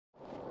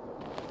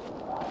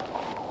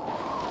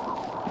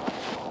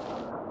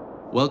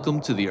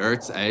Welcome to the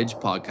Earth's Edge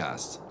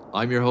podcast.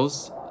 I'm your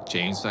host,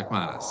 James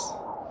McManus.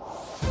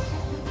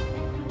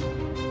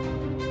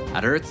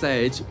 At Earth's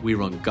Edge, we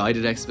run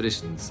guided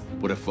expeditions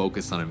with a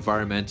focus on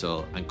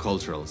environmental and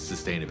cultural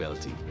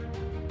sustainability.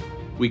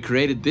 We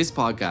created this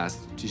podcast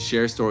to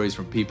share stories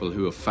from people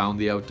who have found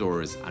the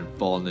outdoors and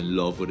fallen in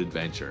love with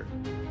adventure.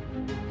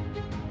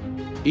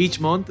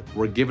 Each month,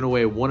 we're giving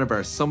away one of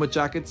our summit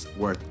jackets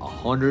worth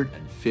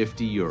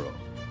 €150.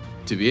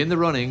 To be in the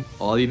running,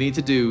 all you need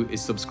to do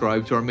is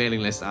subscribe to our mailing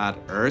list at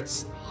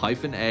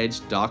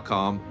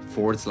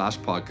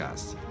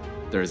earths-edge.com/podcast.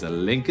 There's a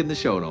link in the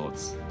show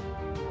notes.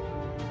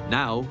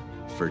 Now,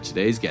 for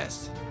today's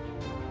guest.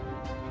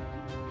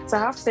 So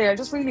I have to say, I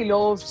just really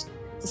loved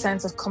the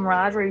sense of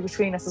camaraderie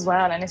between us as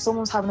well. And if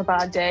someone's having a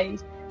bad day,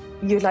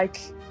 you'd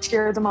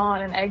cheer them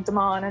on and egg them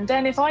on. And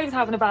then if I was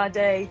having a bad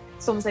day,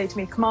 someone say to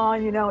me, come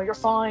on, you're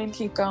fine,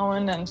 keep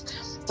going. And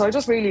so I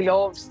just really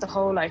loved the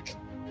whole, I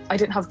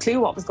didn't have a clue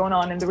what was going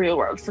on in the real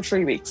world for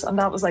 3 weeks. And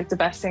that was the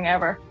best thing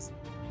ever.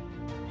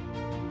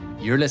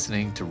 You're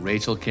listening to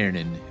Rachel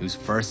Kiernan, whose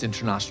first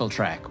international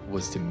trek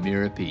was to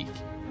Mera Peak.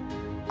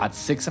 At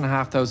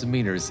 6,500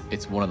 meters,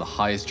 it's one of the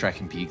highest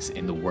trekking peaks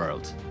in the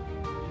world.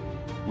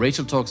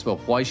 Rachel talks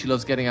about why she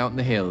loves getting out in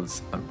the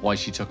hills and why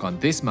she took on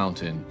this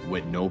mountain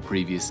with no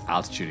previous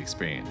altitude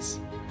experience.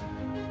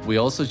 We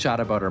also chat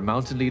about her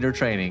mountain leader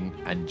training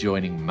and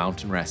joining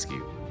Mountain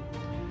Rescue.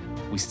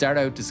 We start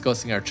out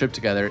discussing our trip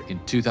together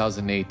in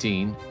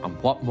 2018 and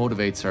what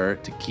motivates her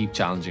to keep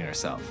challenging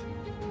herself.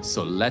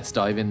 So let's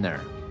dive in there.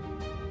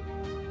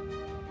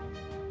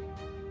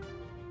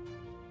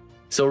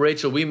 So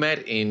Rachel, we met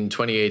in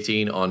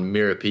 2018 on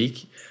Mera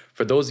Peak.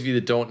 For those of you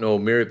that don't know,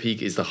 Mera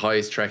Peak is the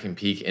highest trekking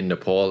peak in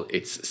Nepal.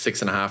 It's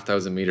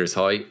 6,500 meters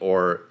high,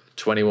 or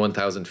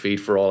 21,000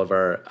 feet for all of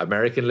our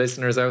American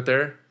listeners out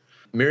there.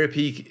 Mera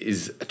Peak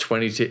is a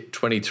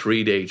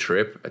 23-day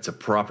trip. It's a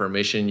proper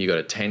mission. You got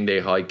a 10-day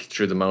hike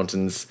through the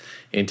mountains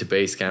into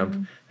base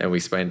camp, and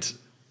we spent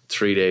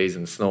 3 days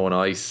in snow and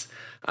ice.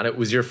 And it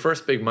was your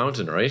first big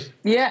mountain, right?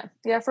 Yeah,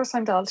 first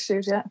time to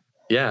altitude, yeah.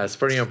 Yeah, it's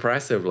pretty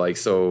impressive.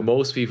 So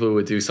most people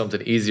would do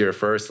something easier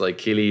first, like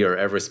Kili or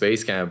Everest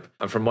Base Camp.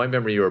 And from my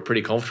memory, you were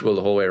pretty comfortable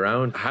the whole way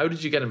around. How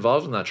did you get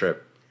involved in that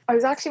trip? I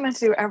was actually meant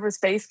to do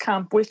Everest Base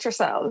Camp with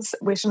yourselves,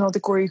 with another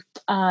group,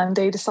 and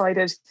they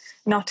decided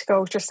not to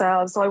go with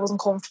yourselves. So I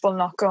wasn't comfortable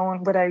not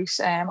going without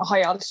a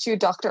high altitude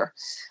doctor.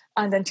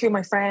 And then two of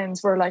my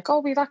friends were like, oh,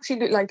 we've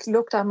actually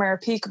looked at Mera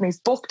Peak and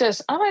we've booked it.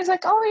 And I was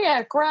like, oh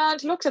yeah,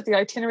 grand. Looked at the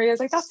itinerary. I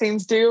was like, that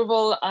seems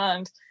doable.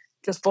 And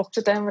just booked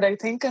it then without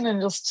thinking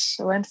and just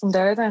went from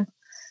there then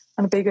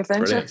on a big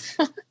adventure.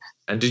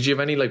 And did you have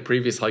any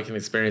previous hiking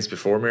experience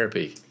before Mera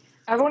Peak?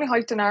 I've only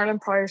hiked in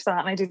Ireland prior to that,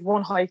 and I did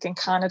one hike in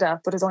Canada,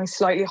 but it's only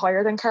slightly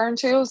higher than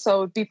Kiernan,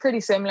 so it'd be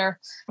pretty similar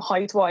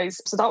height-wise.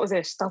 So that was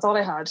it. That's all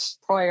I had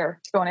prior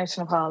to going out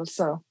to Nepal,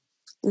 so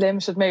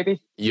limited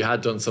maybe. You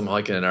had done some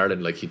hiking in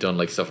Ireland, you'd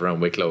done stuff around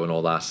Wicklow and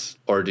all that,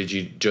 or did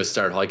you just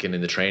start hiking in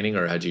the training,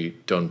 or had you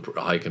done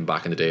hiking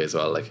back in the day as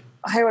well?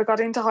 How I got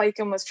into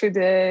hiking was through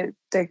the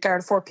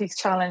Garda Four Peaks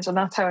Challenge, and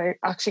that's how I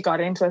actually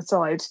got into it.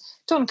 So I'd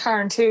done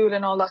Kiernan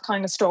and all that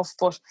kind of stuff,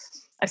 but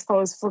I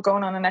suppose if we're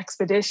going on an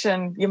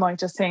expedition, you might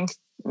just think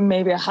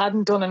maybe I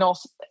hadn't done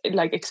enough,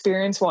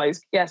 experience-wise.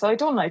 Yeah, so I'd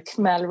done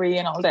Mellery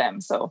and all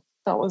them. So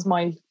that was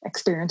my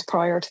experience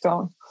prior to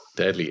going.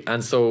 Deadly.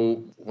 And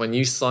so when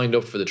you signed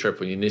up for the trip,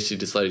 when you initially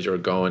decided you were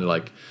going,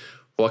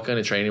 what kind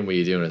of training were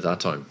you doing at that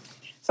time?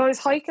 So I was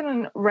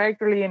hiking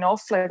regularly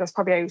enough. I was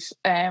probably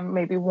out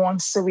maybe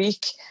once a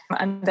week.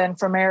 And then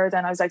from there,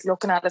 then I was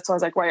looking at it. So I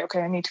was right, okay,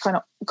 I need to kind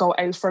of go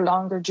out for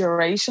longer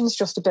durations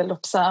just to build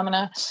up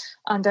stamina.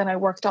 And then I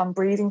worked on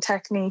breathing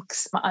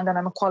techniques. And then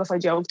I'm a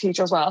qualified yoga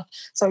teacher as well.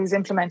 So I was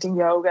implementing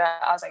yoga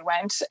as I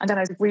went. And then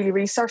I was really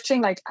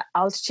researching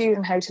altitude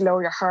and how to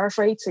lower your heart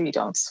rate so you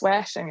don't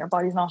sweat and your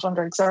body's not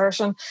under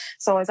exertion.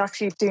 So I was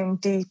actually doing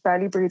deep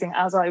belly breathing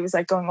as I was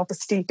going up a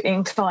steep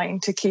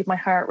incline to keep my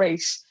heart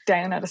rate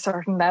down at a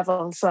certain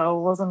level, so I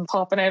wasn't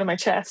popping out of my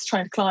chest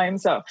trying to climb.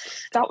 So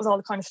that was all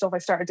the kind of stuff I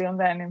started doing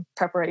then in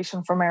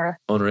preparation for Mera.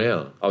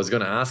 Unreal. I was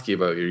going to ask you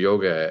about your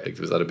yoga.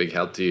 Was that a big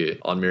help to you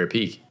on Mera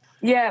Peak?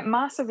 Yeah,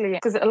 massively,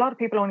 because a lot of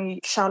people only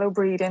shallow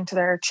breathe into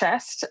their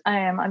chest,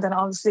 and then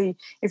obviously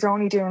if you're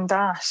only doing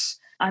that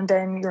and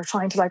then you're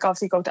trying to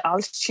obviously go to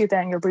altitude,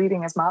 then your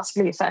breathing is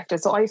massively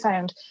affected. So I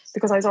found,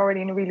 because I was already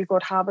in a really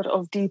good habit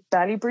of deep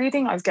belly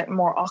breathing, I was getting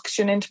more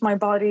oxygen into my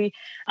body,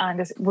 and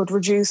it would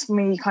reduce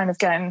me kind of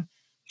getting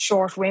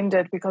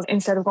short-winded, because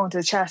instead of going to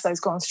the chest, I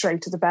was going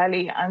straight to the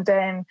belly. And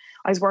then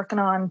I was working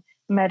on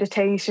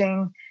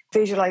meditating,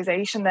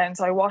 visualization then.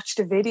 So I watched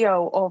a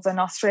video of an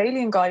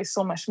Australian guy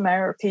summit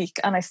Mera Peak,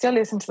 and I still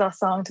listen to that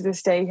song to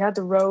this day. He had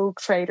the Rogue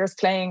Traders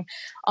playing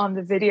on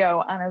the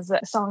video, and as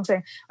a song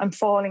saying, I'm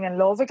falling in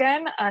love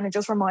again. And it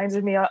just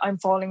reminded me I'm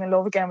falling in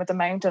love again with the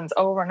mountains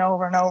over and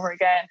over and over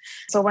again.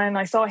 So when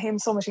I saw him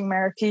summiting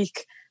Mera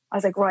Peak, I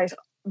was right,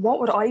 what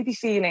would I be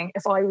feeling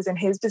if I was in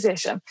his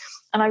position?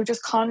 And I would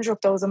just conjure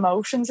up those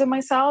emotions in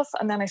myself.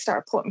 And then I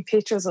started putting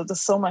pictures of the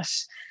summit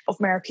of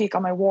Mera Peak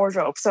on my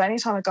wardrobe. So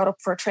anytime I got up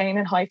for a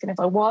training hike, and if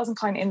I wasn't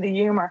kind of in the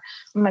humour,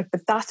 I'm like,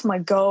 but that's my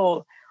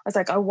goal. I was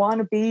like, I want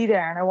to be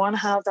there and I want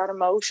to have that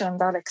emotion,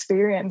 that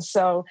experience.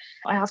 So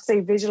I have to say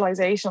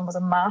visualization was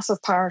a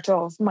massive part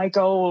of my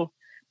goal,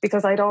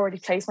 because I'd already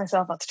placed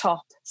myself at the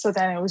top. So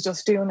then it was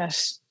just doing it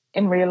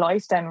in real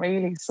life then,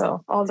 really.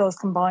 So all those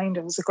combined,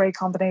 it was a great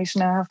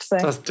combination, I have to say.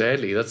 That's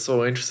deadly. That's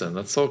so interesting.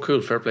 That's so cool.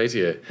 Fair play to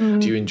you.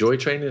 Do you enjoy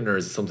training, or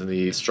is it something that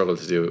you struggle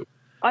to do?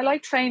 I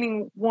like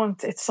training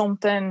once it's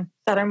something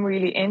that I'm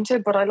really into,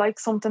 but I like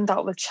something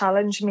that will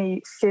challenge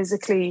me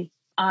physically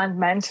and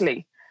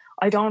mentally.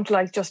 I don't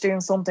like just doing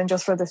something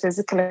just for the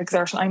physical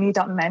exertion. I need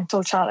that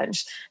mental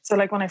challenge. So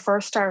like when I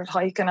first started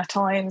hiking, at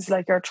times,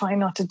 like you're trying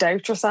not to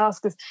doubt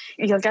yourself, because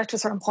you'll get to a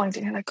certain point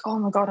and you're like, oh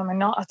my God, am I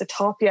not at the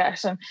top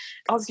yet? And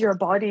obviously your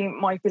body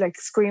might be like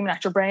screaming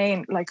at your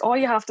brain, like, oh,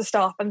 you have to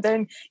stop. And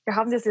then you're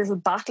having this little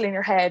battle in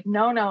your head.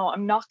 No,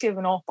 I'm not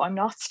giving up. I'm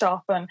not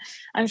stopping.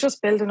 And it's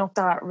just building up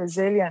that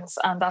resilience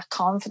and that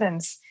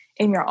confidence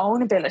in your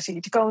own ability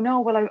to go,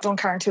 no, well, I've done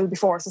Karen Tool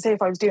before. So say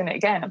if I was doing it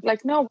again, I'm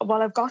like, no,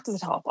 well, I've got to the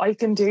top. I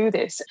can do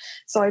this.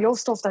 So I love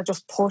stuff that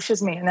just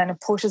pushes me, and then it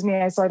pushes me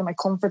outside of my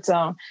comfort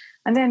zone.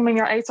 And then when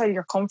you're outside of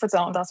your comfort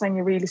zone, that's when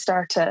you really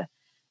start to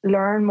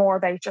learn more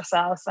about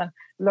yourself and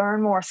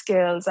learn more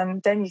skills.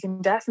 And then you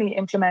can definitely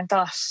implement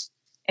that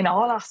in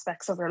all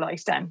aspects of your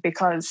life then,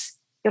 because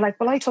you're like,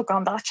 well, I took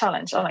on that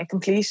challenge and I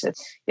completed it.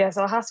 Yeah,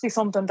 so it has to be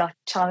something that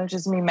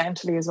challenges me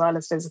mentally as well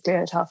as physically,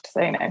 I'd have to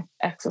say now,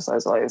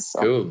 exercise-wise. So.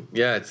 Cool.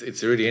 Yeah,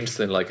 it's really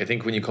interesting. Like, I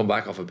think when you come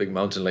back off a big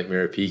mountain like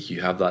Mera Peak,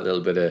 you have that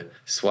little bit of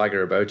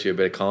swagger about you, a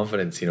bit of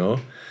confidence, you know,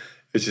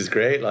 which is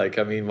great. Like,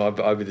 I mean,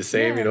 I'd be the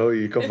same, you know,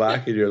 you come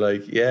back and you're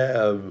like,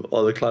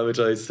 all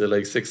acclimatized to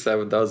like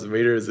 6,000-7,000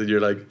 meters, and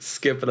you're like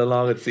skipping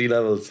along at sea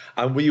levels.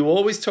 And were you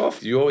always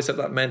tough? You always have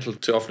that mental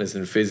toughness,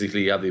 and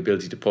physically you have the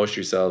ability to push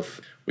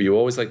yourself. Were you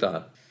always like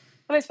that?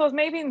 Well, I suppose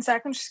maybe in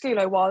secondary school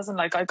I wasn't.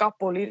 Like, I got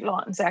bullied a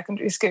lot in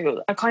secondary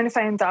school. I kind of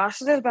found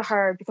that a little bit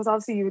hard, because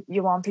obviously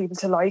you want people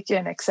to like you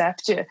and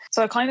accept you.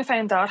 So I kind of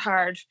found that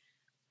hard.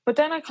 But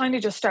then I kind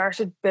of just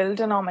started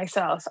building on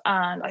myself,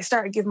 and I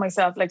started giving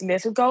myself like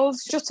little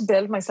goals just to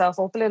build myself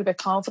up a little bit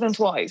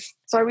confidence-wise.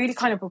 So I really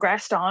kind of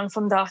progressed on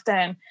from that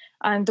then.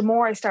 And the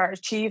more I started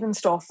achieving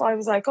stuff, I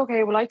was like,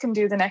 okay, well, I can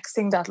do the next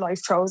thing that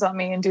life throws at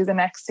me and do the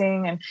next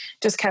thing, and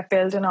just kept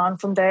building on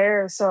from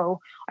there. So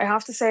I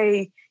have to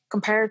say,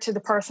 compared to the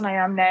person I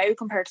am now,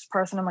 compared to the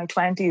person in my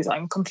 20s,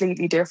 I'm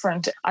completely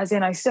different. As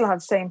in, I still have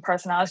the same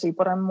personality,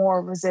 but I'm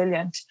more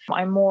resilient.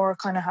 I'm more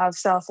kind of have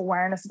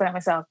self-awareness about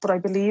myself, but I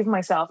believe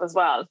myself as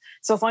well.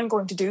 So if I'm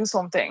going to do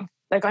something,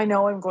 like, I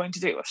know I'm going to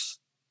do it.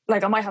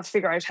 Like, I might have to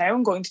figure out how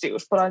I'm going to do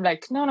it, but I'm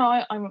like,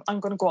 no, I'm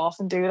going to go off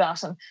and do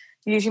that. And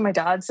usually my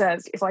dad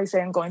says, if I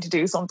say I'm going to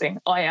do something,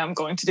 I am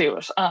going to do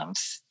it. And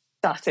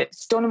that's it.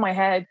 It's done in my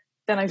head.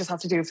 Then I just have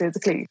to do it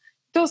physically.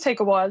 It does take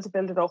a while to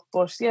build it up,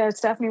 but yeah,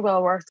 it's definitely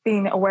well worth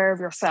being aware of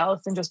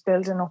yourself and just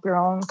building up your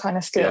own kind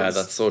of skills. Yeah,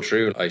 that's so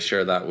true. I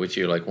share that with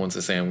you. Like, once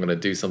I say I'm going to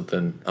do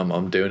something,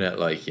 I'm doing it.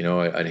 Like, you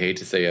know, I'd hate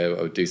to say I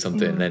would do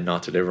something and then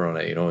not deliver on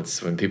it. You know,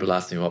 it's when people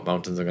ask me what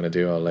mountains I'm going to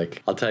do,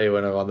 I'll tell you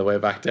when I'm on the way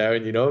back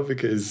down, you know,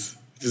 because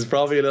it's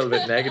probably a little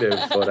bit negative.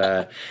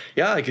 But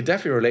yeah, I could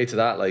definitely relate to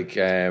that. Like,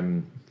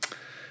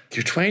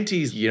 your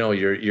 20s, you know,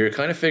 you're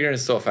kind of figuring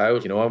stuff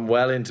out. You know, I'm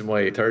well into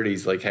my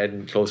 30s, like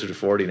heading closer to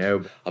 40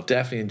 now. I've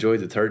definitely enjoyed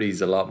the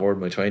 30s a lot more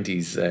than my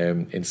 20s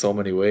in so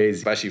many ways.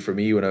 Especially for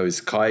me, when I was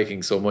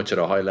kayaking so much at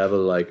a high level,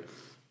 like,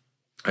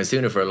 I was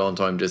doing it for a long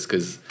time just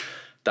because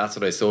that's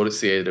what I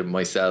associated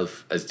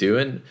myself as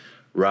doing,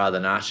 rather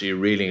than actually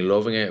really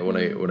loving it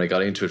when I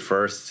got into it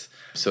first.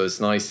 So it's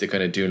nice to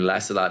kind of doing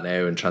less of that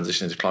now and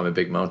transition to climbing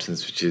big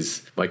mountains, which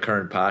is my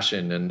current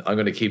passion, and I'm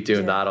going to keep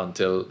doing that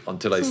until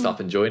I stop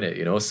enjoying it,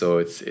 you know. So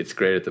it's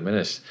great at the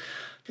minute.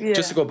 Yeah.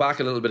 Just to go back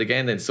a little bit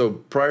again then, so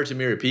prior to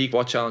Mera Peak,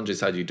 what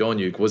challenges had you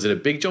done? Was it a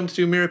big jump to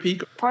do Mera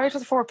Peak? Prior to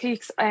the 4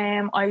 Peaks,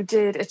 I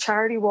did a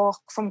charity walk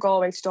from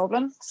Galway to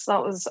Dublin. So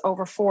that was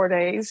over 4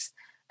 days.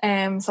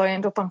 So I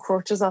ended up on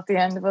crutches at the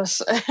end of it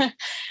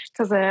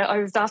because I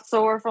was that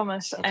sore from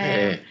it.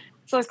 Okay.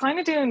 So I was kind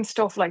of doing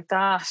stuff like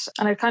that,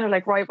 and I kind of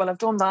like, right, well, I've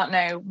done that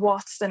now.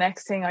 What's the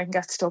next thing I can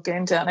get stuck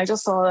into? And I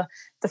just saw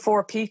the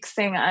 4 Peaks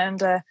thing,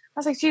 and I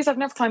was like, geez, I've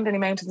never climbed any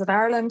mountains in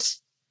Ireland.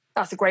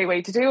 That's a great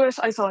way to do it.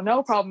 I saw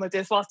no problem with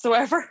this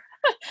whatsoever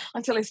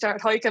until I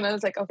started hiking, and I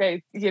was like,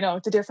 okay, you know,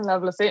 it's a different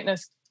level of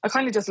fitness. I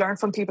kind of just learned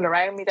from people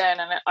around me then,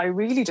 and I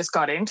really just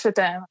got into it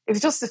then. It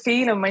was just the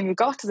feeling when you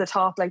got to the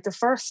top. Like, the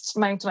first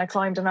mountain I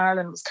climbed in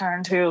Ireland was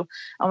Kiernan,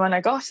 and when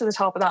I got to the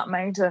top of that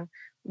mountain,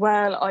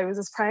 well, I was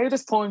as proud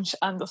as punch,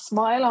 and the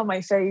smile on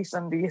my face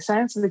and the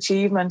sense of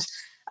achievement,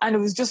 and it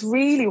was just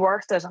really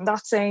worth it. And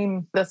that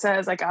saying that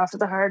says, like, after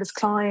the hardest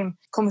climb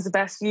comes the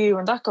best view,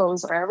 and that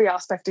goes for every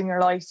aspect in your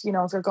life. You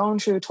know, if you're going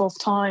through a tough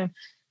time,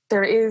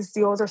 there is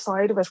the other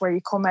side of it where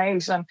you come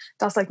out, and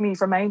that's like me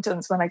for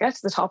mountains. When I get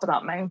to the top of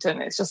that mountain,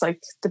 it's just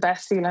like the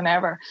best feeling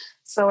ever.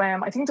 So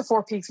I think the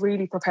Four Peaks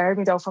really prepared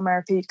me though for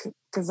Mera Peak,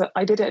 because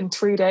I did it in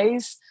 3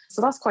 days.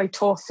 So that's quite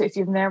tough if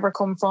you've never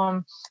come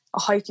from a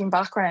hiking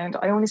background.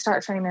 I only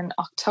started training in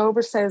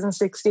October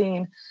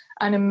 2016,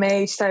 and in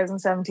May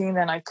 2017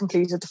 then I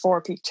completed the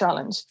Four Peak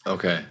Challenge.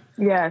 Okay.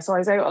 Yeah, so I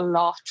was out a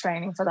lot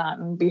training for that,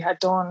 and we had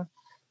done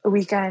a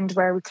weekend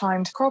where we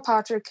climbed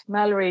Crowpatrick,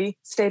 Mellery,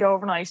 stayed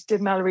overnight,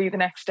 did Mellery the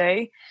next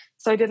day.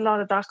 So I did a lot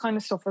of that kind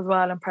of stuff as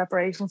well in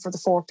preparation for the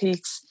Four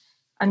Peaks.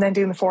 And then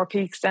doing the Four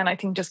Peaks then I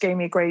think just gave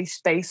me a great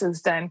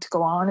basis then to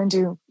go on and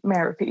do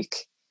Mera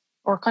Peak,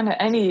 or kind of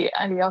any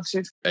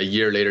altitude. A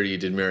year later you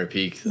did Mera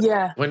Peak.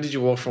 Yeah. When did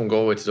you walk from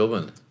Galway to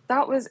Dublin?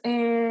 That was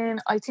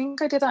I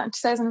think I did that in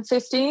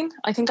 2015.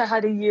 I think I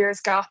had a year's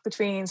gap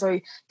between.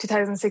 So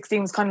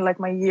 2016 was kind of like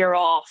my year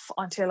off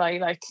until I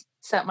like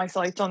set my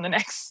sights on the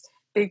next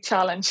big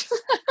challenge.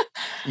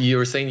 You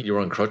were saying you were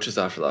on crutches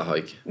after that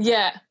hike.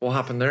 Yeah. What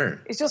happened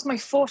there? It's just my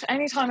foot.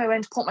 Anytime I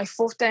went to put my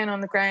foot down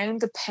on the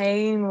ground, the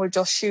pain would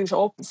just shoot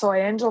up. So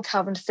I ended up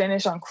having to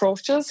finish on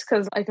crutches,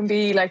 because I can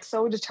be like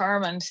so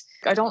determined.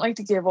 I don't like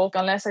to give up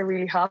unless I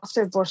really have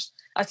to. But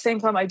at the same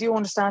time, I do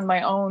understand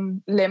my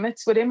own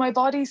limits within my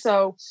body.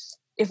 So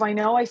if I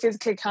know I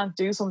physically can't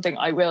do something,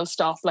 I will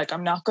stop. Like,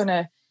 I'm not going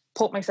to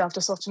put myself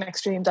to such an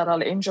extreme that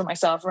I'll injure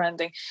myself or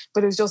anything.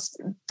 But it was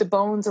just the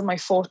bones of my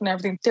foot and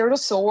everything. They were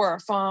just sore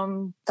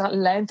from that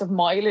length of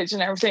mileage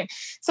and everything.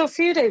 So a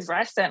few days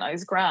rest then, I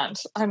was grand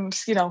and,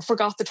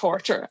 forgot the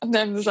torture. And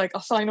then it was like,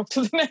 I'll sign up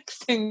to the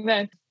next thing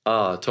then.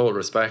 Total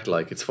respect.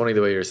 Like, it's funny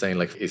the way you're saying,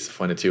 like, if I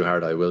find it too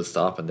hard, I will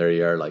stop. And there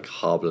you are, like,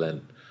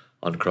 hobbling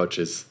on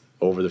crutches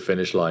over the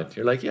finish line.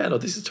 You're like, yeah, no,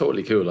 this is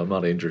totally cool. I'm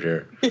not injured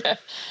here. Yeah.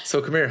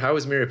 So come here, how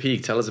was Mera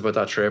Peak? Tell us about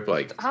that trip.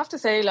 Like, I have to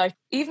say, like,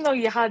 even though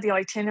you had the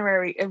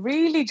itinerary, it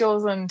really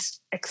doesn't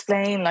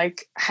explain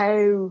like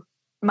how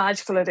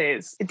magical it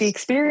is. The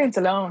experience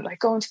alone, like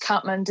going to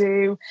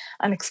Kathmandu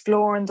and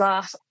exploring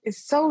that,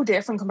 is so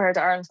different compared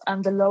to Ireland,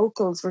 and the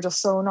locals were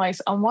just so nice.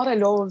 And what I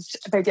loved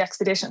about the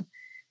expedition,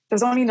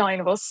 there's only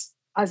 9 of us,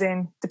 as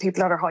in the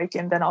people that are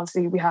hiking. Then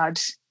obviously we had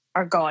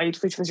our guide,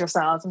 which was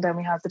yourself, and then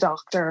we had the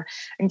doctor,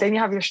 and then you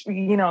have your,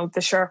 the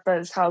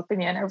Sherpas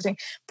helping you and everything.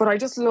 But I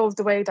just loved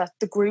the way that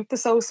the group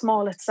was so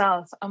small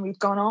itself, and we'd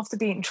gone off the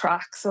beaten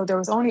track. So there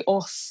was only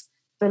us,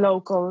 the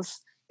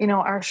locals,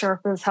 our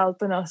Sherpas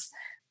helping us.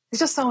 It's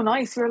just so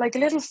nice. We were like a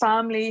little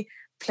family,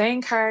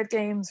 playing card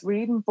games,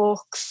 reading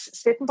books,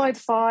 sitting by the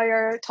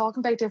fire,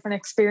 talking about different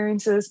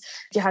experiences.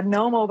 You had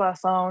no mobile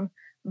phone,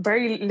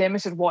 very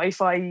limited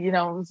Wi-Fi,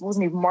 it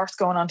wasn't even worth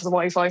going onto the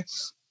Wi-Fi.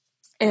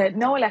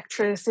 No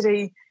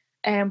electricity,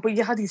 but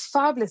you had these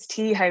fabulous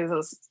tea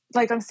houses.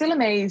 Like, I'm still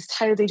amazed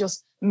how they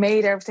just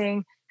made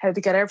everything, how they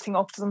get everything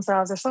up to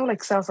themselves. They're so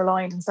like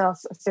self-reliant and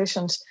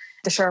self-efficient,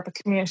 the Sherpa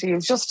community. It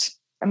was just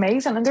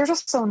amazing, and they're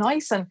just so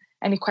nice. And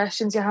any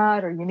questions you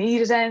had or you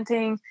needed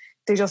anything,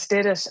 they just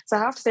did it. So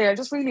I have to say, I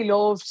just really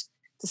loved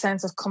the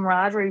sense of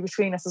camaraderie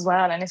between us as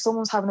well. And if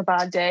someone's having a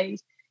bad day,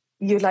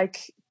 you like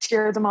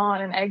cheer them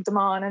on and egg them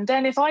on. And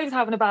then if I was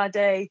having a bad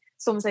day,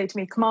 someone say to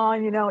me, come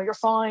on, you're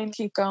fine,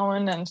 keep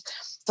going. And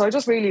so I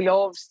just really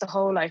loved the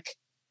whole like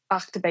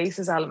back to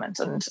bases element.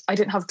 And I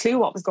didn't have a clue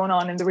what was going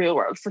on in the real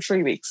world for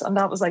 3 weeks. And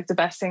that was like the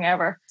best thing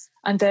ever.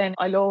 And then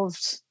I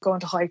loved going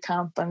to high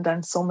camp, and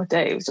then summit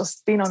day. It was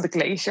just being on the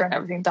glacier and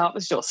everything. That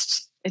was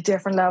just a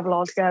different level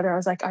altogether. I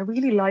was like, I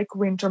really like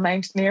winter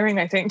mountaineering,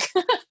 I think.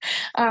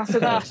 After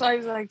that, I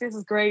was like, this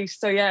is great.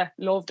 So yeah,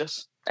 loved it.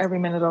 Every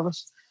minute of it.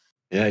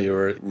 Yeah, you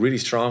were really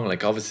strong.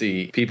 Like,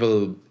 obviously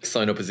people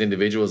sign up as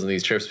individuals on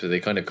these trips, but they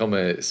kind of come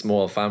a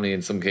small family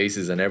in some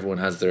cases, and everyone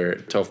has their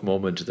tough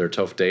moment, their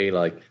tough day,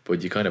 like,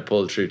 but you kind of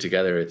pull through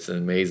together. It's an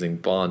amazing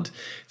bond.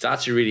 It's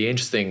actually really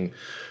interesting.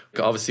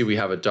 Obviously we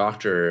have a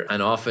doctor,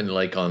 and often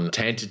like on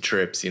tented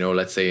trips,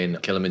 let's say in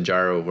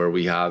Kilimanjaro, where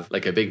we have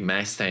like a big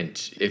mess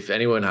tent, if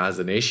anyone has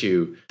an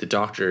issue, the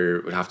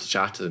doctor would have to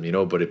chat to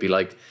them, but it'd be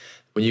like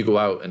when you go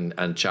out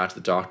and chat to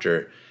the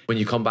doctor, when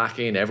you come back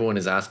in, everyone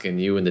is asking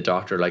you and the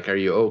doctor, like, are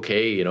you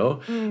okay,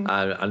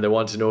 and they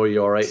want to know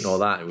you're all right and all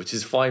that, which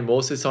is fine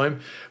most of the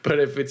time. But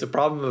if it's a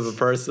problem of a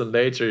personal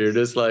nature, you're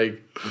just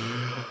like,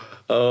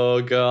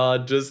 oh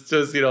God, just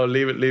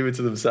leave it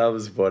to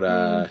themselves. But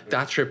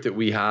that trip that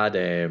we had,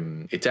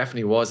 it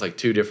definitely was like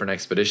 2 different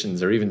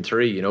expeditions, or even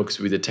 3, because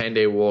we did a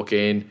 10-day walk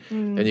in,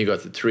 then you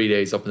got the 3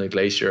 days up in the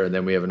glacier, and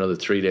then we have another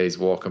 3 days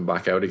walking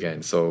back out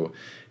again. So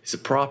it's a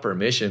proper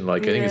mission.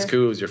 Like, I think it's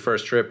cool. It was your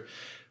first trip.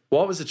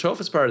 What was the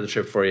toughest part of the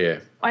trip for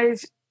you?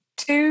 I've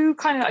 2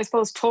 kind of, I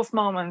suppose, tough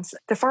moments.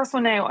 The first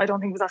one now, I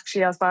don't think was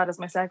actually as bad as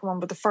my second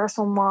one, but the first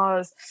one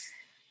was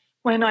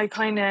when I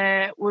kind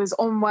of was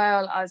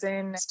unwell, as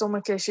in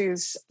stomach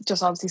issues,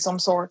 just obviously some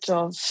sort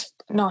of,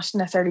 not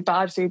necessarily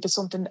bad food, but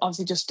something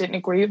obviously just didn't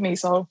agree with me.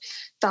 So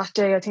that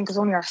day, I think it was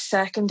only our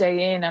second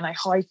day in, and I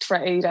hiked for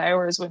 8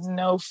 hours with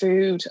no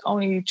food,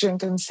 only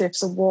drinking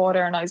sips of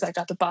water. And I was like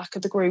at the back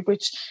of the group,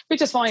 which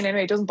is fine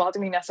anyway. It doesn't bother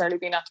me necessarily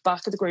being at the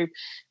back of the group,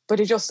 but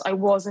I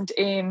wasn't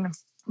in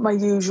my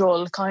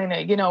usual kind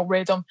of,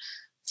 rhythm.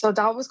 So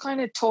that was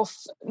kind of tough,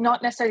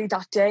 not necessarily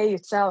that day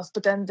itself,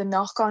 but then the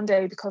knock-on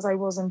day, because I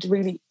wasn't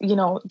really,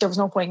 there was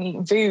no point in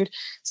eating food.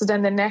 So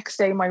then the next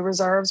day my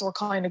reserves were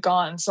kind of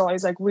gone. So I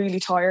was like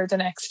really tired the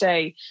next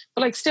day,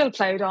 but like still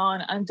played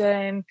on. And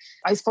then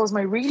I suppose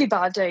my really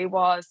bad day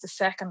was the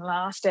second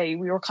last day.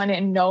 We were kind of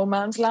in no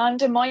man's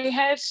land in my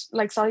head.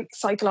 Like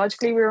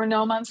psychologically we were in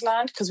no man's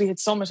land because we had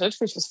summited,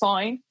 which was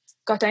fine.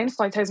 Got down to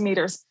 5,000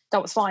 meters.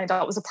 That was fine.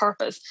 That was a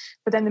purpose.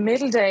 But then the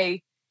middle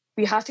day,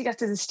 we had to get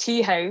to this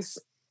tea house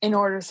in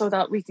order so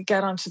that we could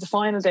get onto the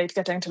final day to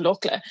get down to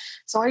Luckla.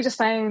 So I just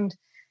found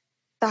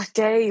that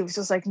day, it was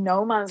just like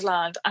no man's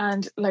land.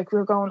 And like we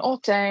were going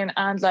up, down,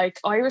 and like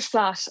Irish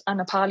flat and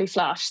Nepali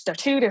flat, they're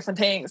two different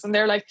things. And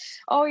they're like,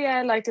 oh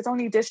yeah, like it's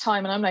only this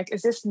time. And I'm like,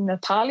 is this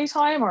Nepali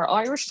time or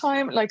Irish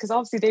time? Like, because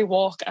obviously they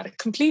walk at a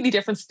completely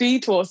different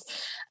speed to us.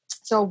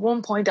 So at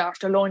one point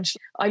after lunch,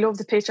 I love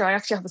the picture. I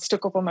actually have it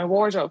stuck up on my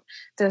wardrobe.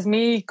 There's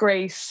me,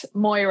 Grace,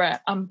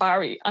 Moira and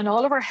Barry, and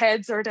all of our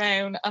heads are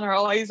down and our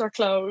eyes are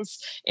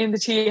closed in the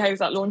tea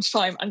house at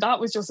lunchtime. And that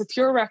was just a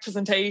pure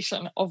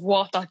representation of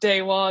what that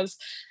day was.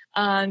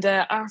 And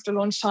after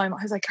lunchtime,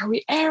 I was like, are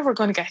we ever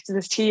going to get to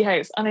this tea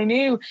house? And I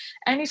knew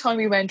anytime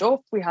we went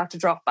up, we had to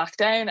drop back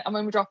down. And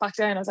when we dropped back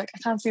down, I was like, I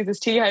can't see this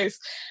tea house.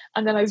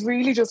 And then I was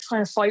really just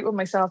trying to fight with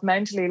myself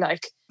mentally,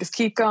 like, just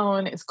keep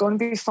going, it's going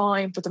to be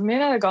fine. But the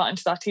minute I got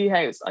into that tea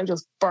house, I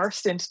just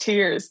burst into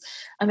tears.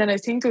 And then I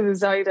think it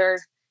was either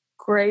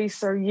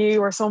Grace or you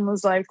or someone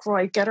was like,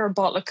 right, get her a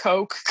bottle of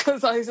Coke,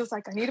 because I was just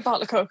like, I need a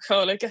bottle of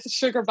Coca-Cola, get the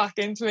sugar back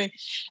into me.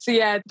 So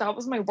yeah, that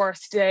was my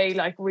worst day,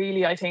 like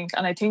really, I think.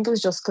 And I think it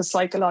was just because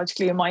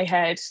psychologically in my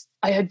head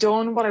I had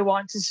done what I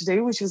wanted to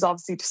do, which was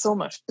obviously to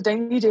summit, but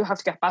then you do have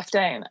to get back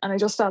down. And I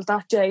just felt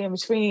that day in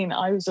between,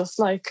 I was just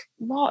like,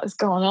 what is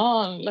going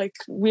on? Like,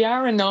 we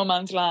are in no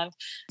man's land.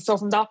 So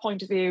from that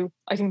point of view,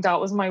 I think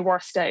that was my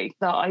worst day.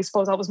 That I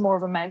suppose that was more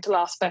of a mental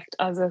aspect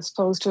as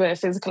opposed to a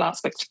physical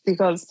aspect,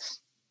 because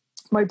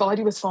my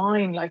body was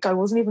fine. Like, I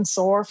wasn't even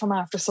sore from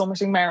after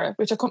summiting Mera,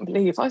 which I couldn't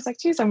believe. I was like,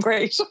 geez, I'm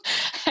great.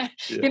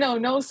 Yeah.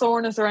 No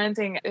soreness or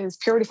anything. Is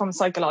purely from a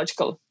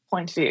psychological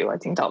point of view. I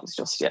think that was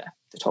just, the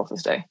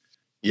toughest day.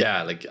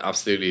 Yeah, like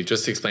absolutely.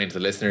 Just to explain to the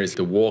listeners,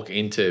 the walk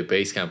into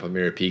base camp on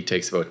Mera Peak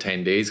takes about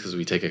 10 days because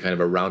we take a kind of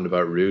a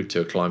roundabout route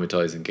to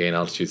acclimatise and gain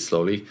altitude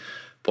slowly.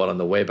 But on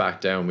the way back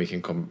down, we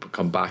can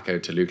come back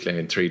out to Lukla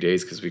in 3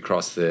 days because we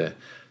cross the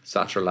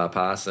Satra La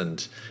Pass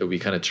and we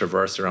kind of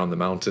traverse around the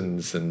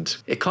mountains, and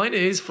it kind of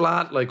is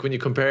flat. Like when you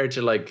compare it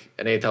to like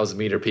an 8,000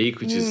 meter peak,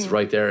 which is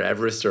right there,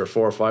 Everest, or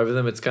 4 or 5 of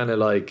them, it's kind of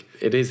like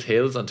it is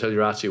hills until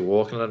you're actually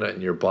walking on it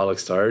and you're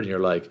bollocks tired and you're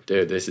like,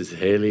 dude, this is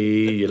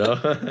hilly,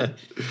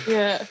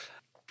 Yeah.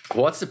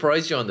 What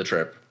surprised you on the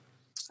trip?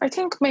 I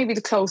think maybe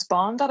the close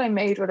bond that I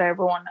made with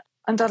everyone,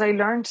 and that I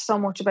learned so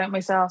much about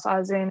myself,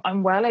 as in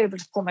I'm well able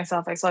to put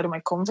myself outside of my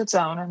comfort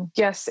zone. And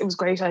yes, it was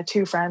great. I had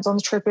 2 friends on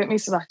the trip with me,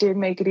 so that did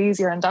make it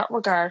easier in that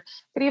regard.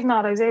 But even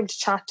that, I was able to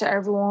chat to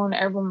everyone.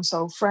 Everyone was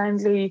so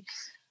friendly.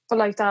 But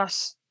like that,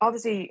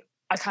 obviously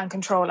I can't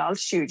control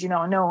altitude,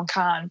 and no one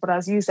can. But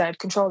as you said,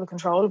 control the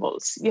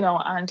controllables,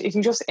 and if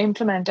you just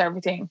implement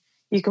everything,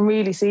 you can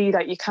really see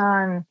that you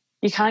can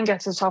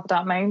get to the top of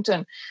that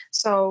mountain.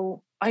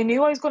 So I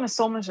knew I was going to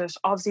summit it,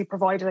 obviously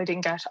provided I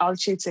didn't get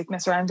altitude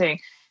sickness or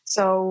anything.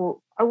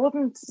 So I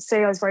wouldn't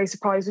say I was very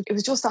surprised. It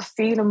was just that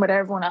feeling with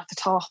everyone at the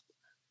top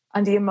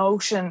and the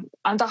emotion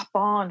and that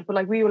bond. But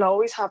like, we will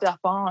always have that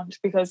bond,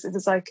 because it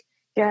was like,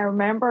 yeah, I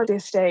remember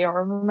this day or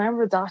I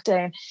remember that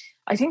day. And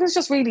I think it was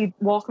just really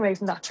walking away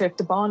from that trip,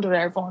 the bond with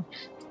everyone.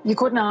 You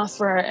couldn't ask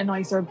for a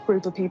nicer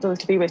group of people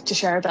to be with to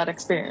share that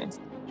experience.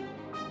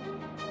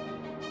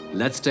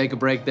 Let's take a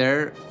break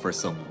there for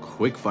some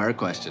quick fire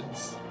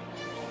questions.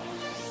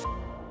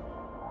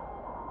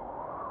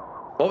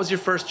 What was your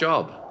first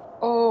job?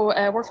 Oh,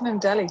 working in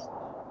Delhi.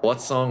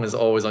 What song is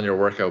always on your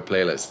workout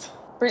playlist?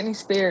 Britney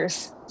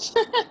Spears.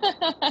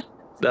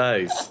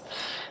 Nice.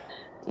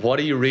 What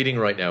are you reading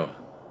right now?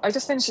 I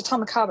just finished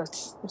Atomic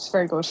Habits, which is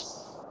very good.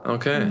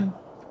 Okay.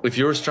 If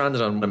you were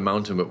stranded on a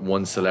mountain with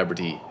one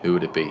celebrity, who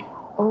would it be?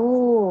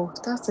 Oh,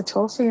 that's a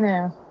toughie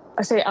now.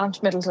 I say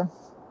Ant Middleton.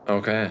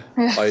 Okay.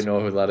 I know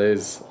who that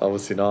is.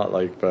 Obviously not,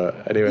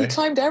 but anyway. He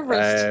climbed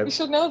Everest. You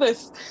should know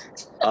this.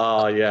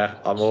 Oh, yeah.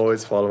 I'm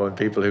always following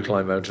people who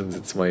climb mountains.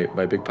 It's my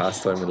big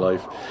pastime in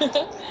life.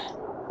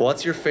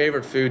 What's your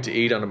favourite food to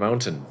eat on a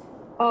mountain?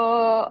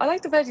 I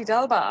like the veggie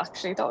dalbat,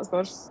 actually. That was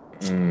good.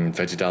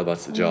 Veggie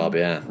dalbat's the job,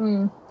 yeah.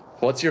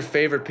 What's your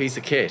favourite piece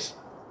of kit?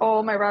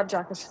 Oh, my rad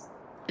jacket.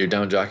 Your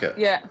down jacket?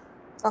 Yeah.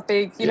 That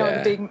big,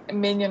 the big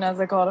minion, as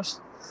I call it.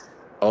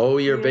 Oh,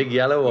 your big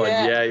yellow one.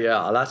 Yeah.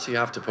 I'll actually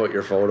have to put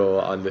your photo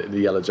on the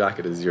yellow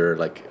jacket as your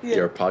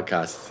your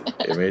podcast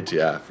image.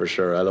 Yeah, for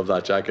sure. I love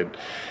that jacket.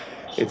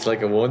 It's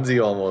like a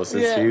onesie almost.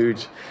 It's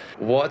huge.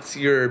 What's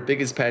your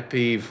biggest pet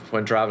peeve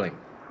when traveling?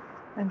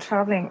 When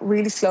traveling,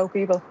 really slow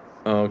people.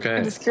 Okay.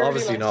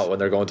 Obviously not when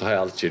they're going to high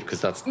altitude,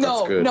 because that's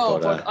good. No,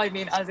 but I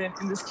mean as in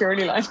the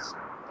security line.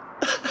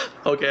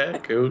 Okay,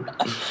 cool.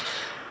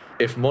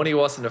 If money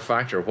wasn't a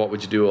factor, what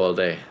would you do all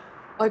day?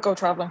 I'd go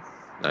traveling.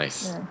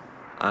 Nice. Yeah.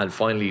 And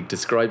finally,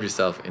 describe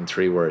yourself in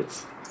 3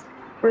 words.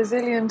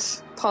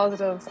 Resilient,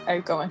 positive,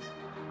 outgoing.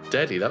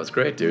 Deadly. That was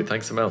great, dude.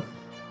 Thanks a mil.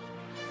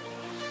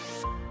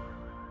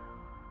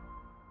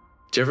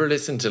 Do you ever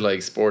listen to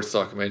like sports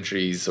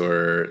documentaries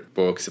or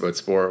books about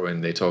sport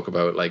when they talk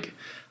about like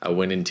a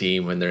winning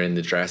team when they're in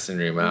the dressing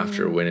room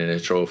after winning a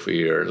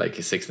trophy or like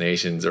a Six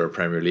Nations or a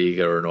Premier League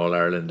or an All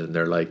Ireland, and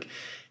they're like,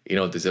 you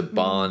know, there's a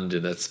bond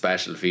and that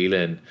special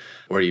feeling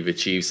where you've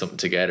achieved something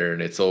together,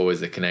 and it's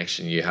always a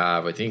connection you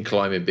have. I think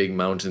climbing big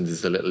mountains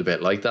is a little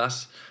bit like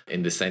that,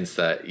 in the sense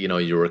that, you know,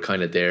 you were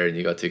kind of there and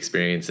you got to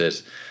experience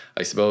it.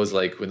 I suppose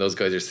like when those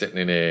guys are sitting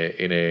in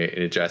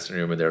a dressing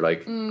room and they're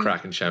like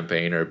cracking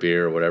champagne or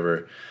beer or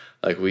whatever,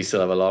 like we still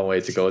have a long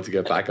way to go to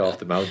get back off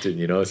the mountain,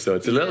 you know. So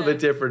it's a little bit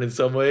different in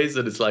some ways,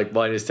 and it's like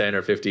minus 10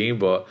 or 15,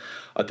 but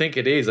I think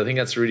it is. I think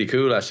that's really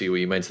cool actually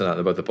when you mentioned that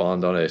about the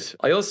bond on it.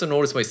 I also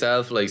notice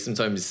myself, like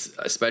sometimes,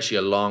 especially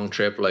a long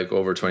trip like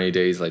over 20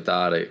 days like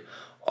that, I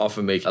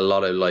often make a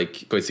lot of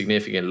like quite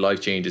significant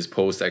life changes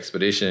post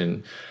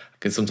expedition.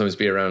 Can sometimes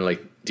be around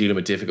like dealing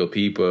with difficult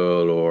people,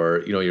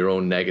 or, you know, your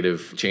own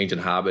negative change in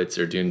habits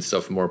or doing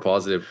stuff more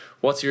positive.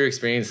 What's your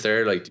experience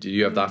there? Like, did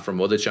you have that from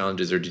other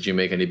challenges, or did you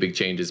make any big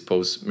changes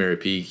post Mera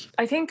Peak?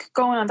 I think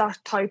going on that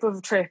type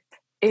of trip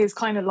is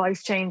kind of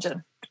life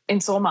changing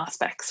in some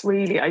aspects,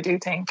 really, I do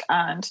think.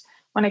 And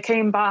when I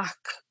came back,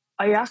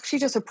 I actually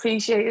just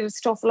appreciated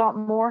stuff a lot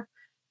more.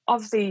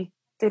 Obviously,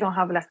 they don't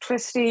have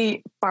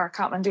electricity, bar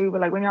Kathmandu,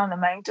 but like when you're on the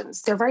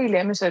mountains, they're very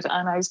limited.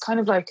 And I was kind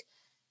of like,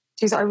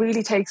 geez, I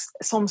really take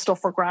some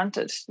stuff for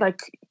granted, like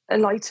a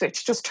light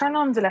switch, just turn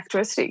on the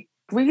electricity,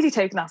 really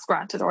taking that for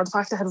granted, or the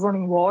fact I had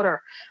running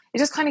water. It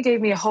just kind of gave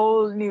me a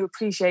whole new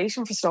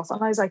appreciation for stuff.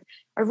 And I was like,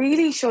 I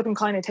really shouldn't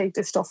kind of take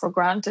this stuff for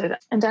granted.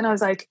 And then I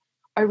was like,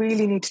 I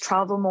really need to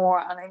travel more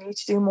and I need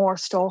to do more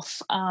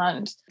stuff.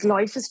 And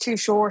life is too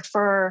short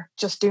for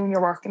just doing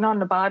your work, not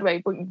in a bad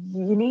way, but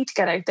you need to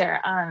get out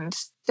there and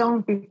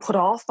don't be put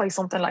off by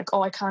something like,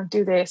 oh, I can't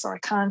do this or I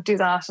can't do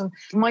that. And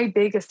my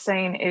biggest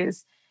saying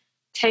is,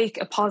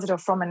 take a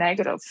positive from a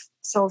negative.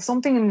 So if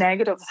something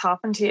negative has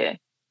happened to you,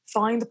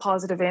 find the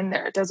positive in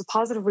there. There's a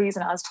positive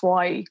reason as to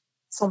why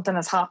something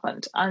has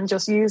happened, and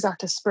just use that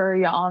to spur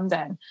you on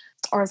then.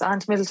 Or as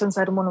Ant Middleton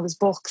said in one of his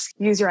books,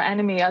 use your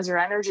enemy as your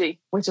energy,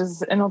 which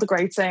is another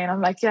great saying.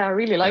 I'm like, yeah, I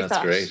really like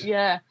that. Great.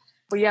 Yeah.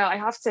 But yeah, I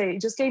have to say,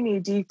 it just gave me a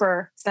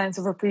deeper sense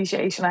of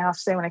appreciation, I have to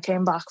say, when I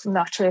came back from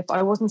that trip.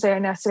 I wouldn't say I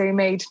necessarily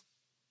made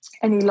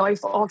any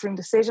life-altering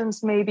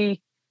decisions,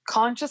 maybe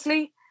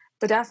consciously,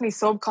 but definitely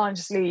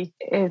subconsciously,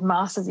 it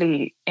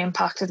massively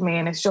impacted me,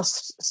 and it's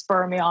just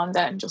spurred me on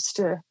then just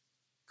to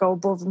go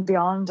above and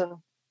beyond and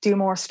do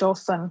more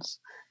stuff, and,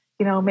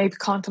 you know, maybe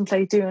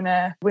contemplate doing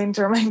a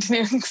winter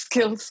mountaineering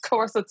skills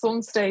course at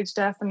some stage,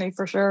 definitely,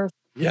 for sure.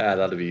 Yeah,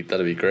 that'd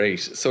be great.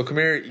 So come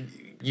here,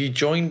 you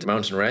joined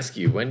Mountain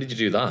Rescue. When did you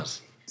do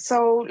that?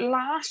 So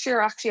last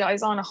year, actually, I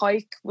was on a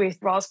hike with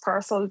Ross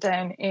Purcell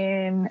down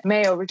in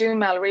Mayo. We're doing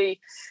Melree.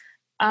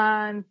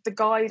 And the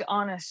guide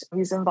on it,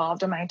 he's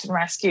involved in mountain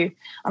rescue.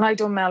 And I'd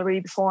done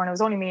Melree before, and it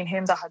was only me and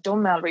him that had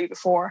done Melree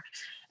before.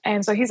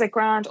 And so he's like,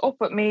 grand, up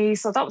with me.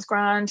 So that was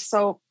grand.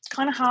 So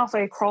kind of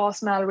halfway across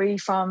Melree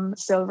from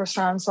Silver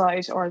Strand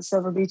side or the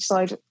Silver Beach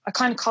side, I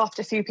kind of copped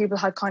a few people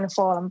had kind of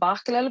fallen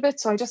back a little bit.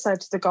 So I just said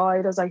to the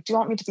guide, I was like, do you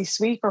want me to be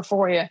sweeper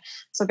for you?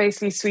 So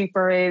basically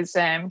sweeper is,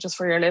 just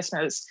for your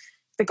listeners,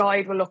 the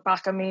guide will look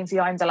back at me and see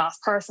I'm the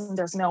last person.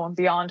 There's no one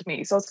beyond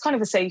me. So it's kind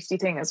of a safety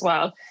thing as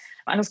well.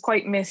 And it was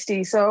quite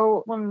misty.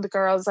 So one of the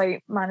girls,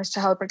 I managed to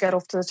help her get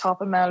up to the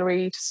top of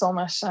Melree to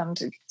summit. And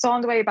so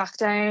on the way back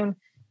down,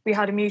 we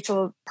had a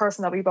mutual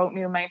person that we both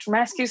knew in mountain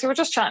rescue. So we were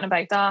just chatting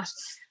about that.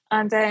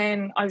 And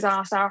then I was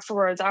asked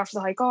afterwards, after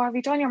the hike, oh, have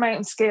you done your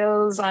mountain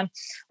skills? And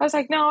I was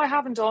like, no, I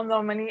haven't done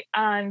them.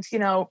 And you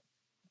know,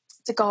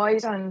 the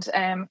guide and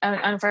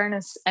in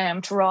fairness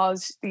to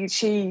Roz,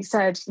 she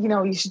said, you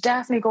know, you should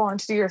definitely go on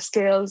to do your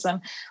skills.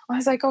 And I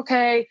was like,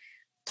 okay.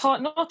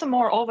 Thought nothing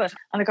more of it,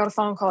 and I got a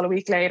phone call a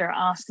week later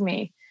asking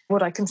me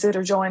would I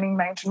consider joining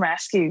mountain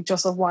rescue,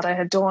 just of what I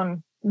had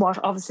done,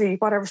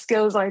 whatever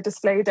skills I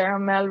displayed there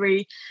in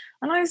Melree.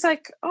 And I was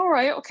like, all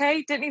right,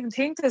 okay, didn't even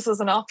think this was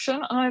an option.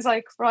 And I was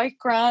like, right,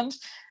 grand.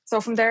 So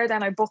from there,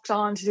 then I booked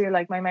on to do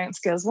like my Mountain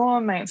Skills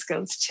 1, Mountain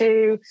Skills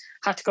 2,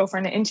 had to go for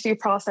an interview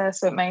process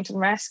with Mountain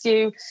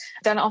Rescue.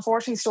 Then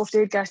unfortunately stuff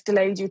did get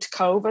delayed due to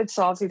COVID.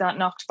 So obviously that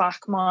knocked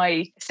back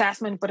my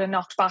assessment, but it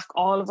knocked back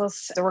all of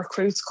us, the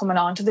recruits coming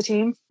onto the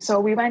team. So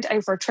we went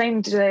out for a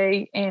training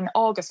day in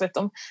August with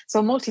them.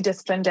 So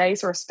multidiscipline day,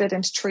 so we're split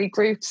into 3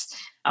 groups.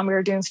 And we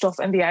were doing stuff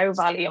in the Ow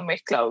Valley in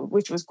Wicklow,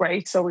 which was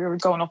great. So we were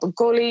going up a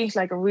gully,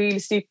 like a really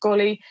steep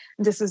gully.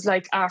 And this was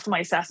like after my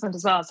assessment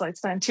as well. So I'd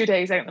spent 2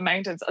 days out in the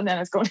mountains, and then I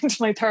was going into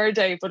my 3rd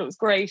day, but it was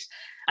great.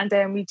 And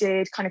then we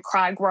did kind of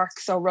crag work,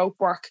 so rope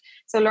work.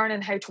 So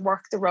learning how to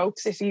work the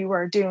ropes if you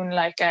were doing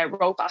like a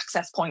rope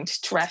access point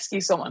to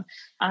rescue someone.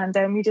 And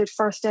then we did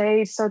first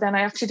aid. So then I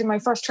actually did my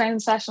first training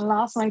session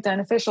last night, then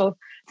official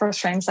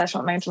first training session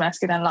with Mountain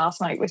Rescue then last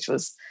night, which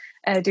was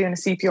doing a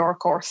CPR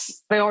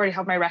course. I already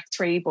have my Rec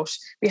 3, but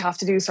we have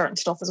to do certain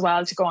stuff as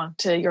well to go on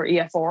to your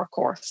EFR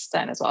course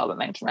then as well with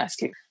mountain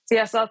rescue. So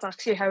yes, that's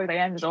actually how they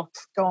ended up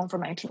going for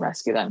mountain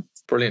rescue then.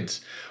 Brilliant.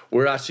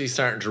 We're actually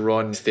starting to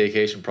run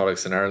staycation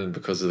products in Ireland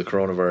because of the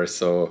coronavirus.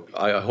 So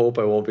I hope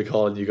I won't be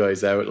calling you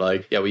guys out.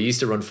 Like, yeah, we used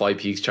to run 5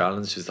 Peaks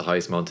Challenge, which is the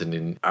highest mountain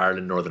in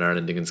Ireland, Northern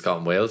Ireland, England,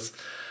 Scotland, Wales.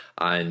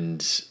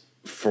 And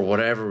for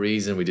whatever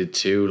reason, we did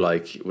 2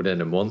 like within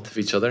a month of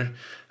each other.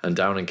 And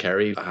down in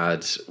Kerry, I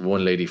had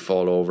one lady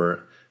fall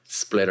over,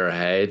 split her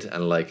head,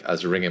 and like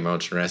as a ringing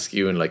mountain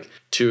rescue, and like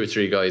 2 or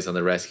 3 guys on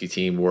the rescue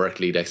team work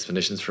lead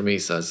expeditions for me.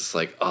 So I was just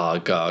like, oh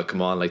god,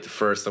 come on, like the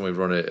first time we've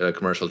run a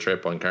commercial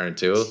trip on Karen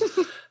Tool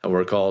and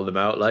we're calling them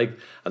out, like,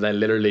 and then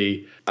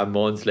literally a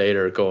month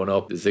later going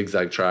up the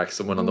zigzag track,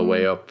 someone on the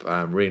way up,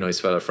 really nice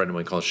fella, a friend of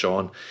mine called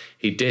Sean,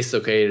 he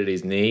dislocated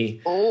his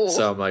knee.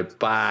 So I'm like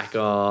back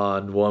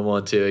on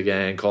 112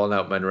 again, calling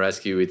out mountain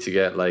rescue to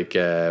get like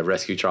a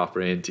rescue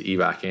chopper in to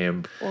evac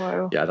him.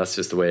 Wow. Yeah, that's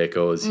just the way it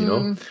goes, you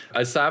know.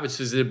 As Savage,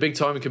 is it a big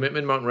time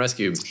commitment, mountain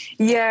rescue?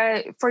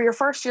 Yeah, for your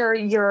first year,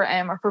 you're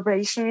a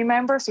probationary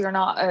member, so you're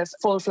not a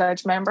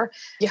full-fledged member.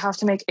 You have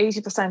to make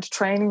 80%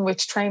 training,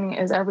 which training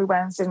is every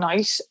Wednesday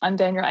night, and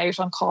then you're out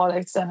on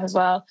call-outs then as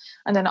well.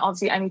 And then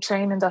obviously any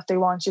training that they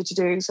want you to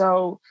do.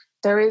 So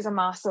there is a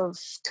massive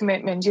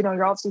commitment. You know,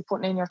 you're obviously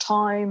putting in your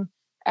time,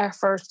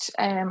 effort,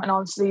 and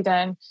obviously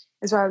then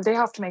as well, they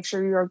have to make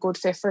sure you're a good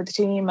fit for the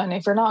team. And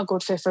if you're not a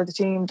good fit for the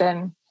team,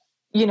 then,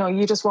 you know,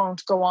 you just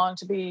won't go on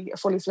to be a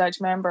fully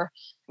fledged member,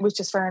 which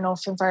is fair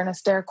enough. In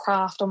fairness, their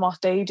craft and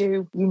what they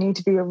do, you need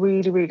to be a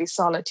really, really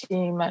solid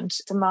team, and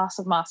it's a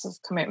massive, massive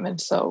commitment.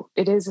 So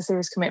it is a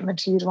serious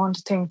commitment. You'd want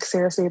to think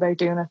seriously about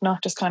doing it,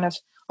 not just kind of,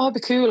 oh, it'd be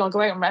cool, I'll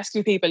go out and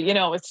rescue people. You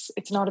know, it's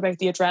not about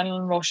the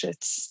adrenaline rush.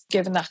 It's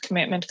giving that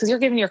commitment, because you're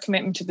giving your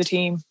commitment to the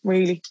team,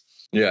 really.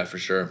 Yeah, for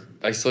sure.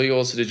 I saw you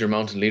also did your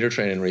mountain leader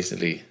training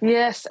recently.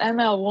 Yes,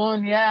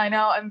 ML1. Yeah, I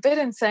know. I'm a bit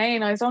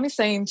insane. I was only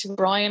saying to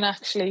Brian,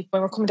 actually,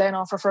 when we're coming down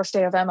off our first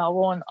day of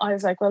ML1, I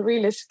was like, well,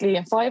 realistically,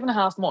 in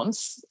 5.5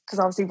 months, because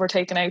obviously we're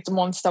taking out the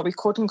months that we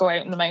couldn't go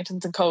out in the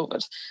mountains in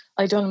COVID,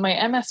 I done my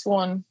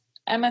MS1,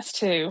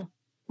 MS2,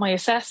 my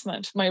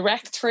assessment, my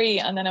Rec 3,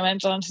 and then I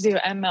went on to do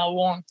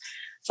ML1.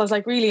 So I was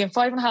like, really, in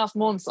 5.5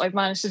 months, I've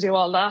managed to do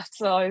all that.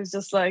 So I was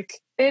just like,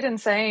 bit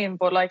insane,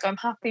 but like I'm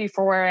happy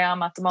for where I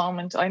am at the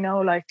moment. I know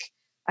like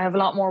I have a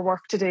lot more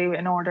work to do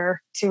in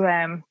order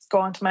to go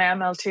on to my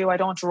ML2. I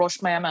don't want to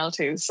rush my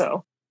ML2.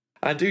 So,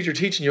 and dude, you're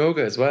teaching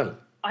yoga as well.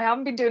 I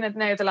haven't been doing it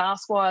now the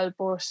last while,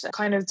 but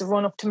kind of the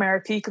run up to Mera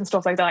Peak and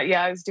stuff like that,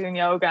 yeah, I was doing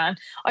yoga, and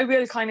I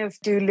will kind of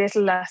do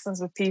little lessons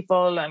with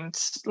people and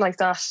like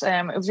that.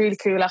 It was really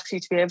cool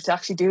actually to be able to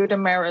actually do it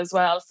in Mera as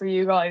well for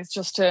you guys,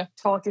 just to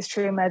talk you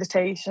through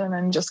meditation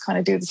and just kind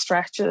of do the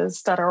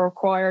stretches that are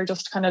required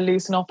just to kind of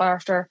loosen up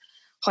after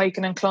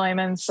hiking and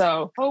climbing.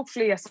 So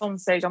hopefully at some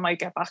stage I might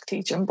get back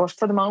teaching, but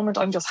for the moment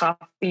I'm just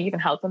happy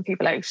even helping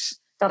people out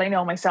that I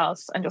know myself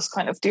and just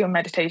kind of doing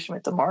meditation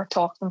with them or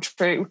talk them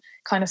through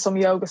kind of some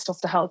yoga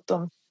stuff to help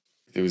them.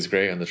 It was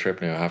great on the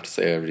trip now. I have to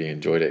say I really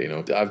enjoyed it. You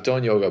know, I've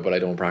done yoga, but I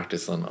don't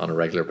practice on a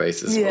regular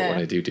basis. Yeah. But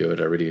when I do it,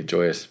 I really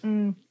enjoy it.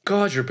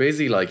 God, you're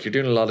busy. Like, you're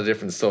doing a lot of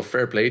different stuff.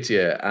 Fair play to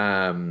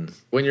you.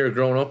 When you're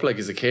growing up, like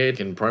as a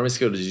kid in primary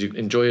school, did you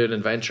enjoy an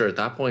adventure at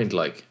that point?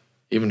 Like,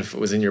 even if it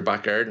was in your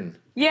back garden?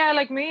 Yeah,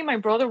 like me and my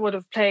brother would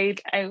have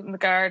played out in the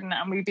garden,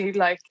 and we'd be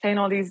like playing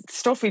all these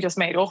stuff we just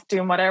made up,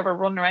 doing whatever,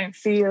 running around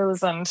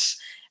fields and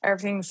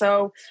everything.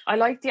 So I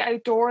like the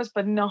outdoors,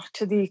 but not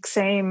to the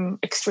same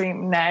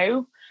extreme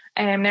now.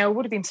 Now it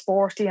would have been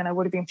sporty, and I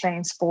would have been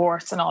playing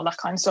sports and all that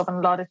kind of stuff, and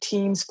a lot of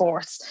team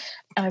sports.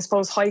 And I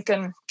suppose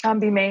hiking can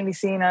be mainly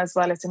seen as,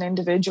 well, it's an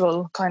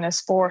individual kind of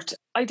sport.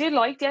 I did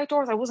like the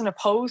outdoors. I wasn't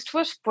opposed to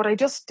it, but I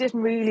just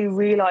didn't really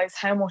realise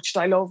how much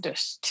I loved it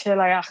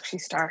till I actually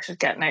started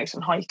getting out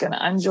and hiking,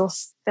 and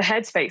just the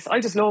headspace. I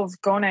just love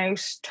going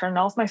out, turning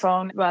off my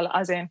phone, well,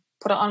 as in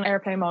put it on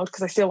airplane mode,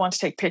 because I still want to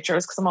take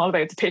pictures, because I'm all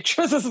about the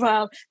pictures as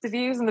well, the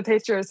views and the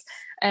pictures.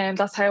 And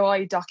that's how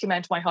I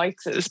document my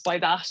hikes, is by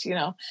that, you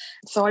know.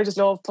 So I just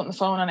love putting the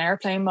phone on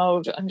airplane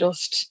mode and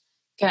just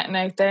getting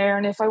out there.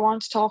 And if I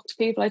want to talk to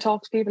people, I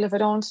talk to people. If I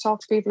don't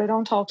talk to people, I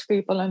don't talk to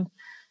people. And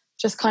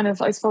just kind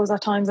of, I suppose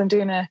at times I'm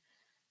doing a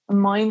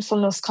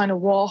mindfulness kind of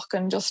walk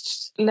and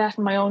just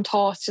letting my own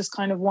thoughts just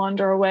kind of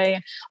wander away.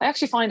 And I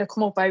actually find I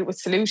come up out with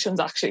solutions,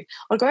 actually.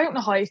 I'll go out on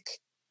a hike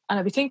and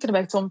I'll be thinking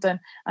about something,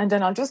 and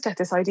then I'll just get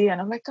this idea, and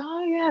I'm like,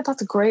 oh yeah,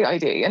 that's a great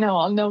idea, you know,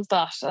 I'll note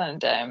that.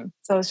 And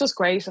so it's just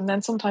great. And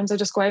then sometimes I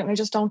just go out and I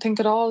just don't think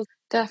at all.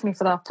 Definitely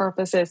for that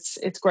purpose,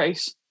 it's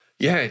great.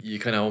 Yeah, you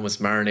kind of almost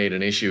marinate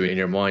an issue in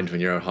your mind when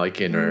you're out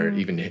hiking, or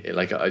even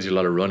like I do a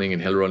lot of running and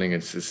hill running.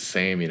 It's the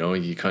same, you know,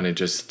 you kind of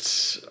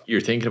just,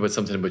 you're thinking about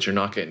something, but you're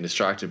not getting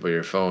distracted by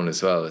your phone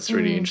as well. It's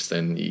really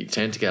interesting. You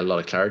tend to get a lot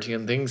of clarity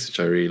on things, which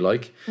I really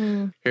like.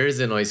 Here's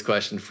a nice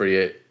question for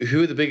you.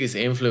 Who are the biggest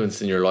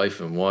influence in your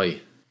life and why?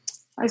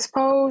 I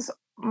suppose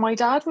my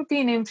dad would be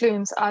an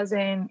influence, as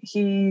in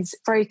he's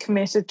very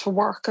committed to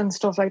work and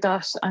stuff like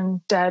that,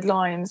 and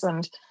deadlines,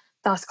 and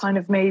that's kind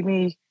of made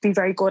me be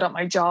very good at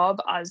my job,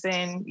 as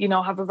in, you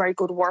know, have a very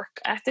good work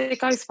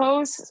ethic, I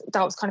suppose.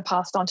 That was kind of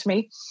passed on to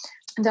me.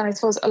 And then I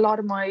suppose a lot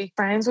of my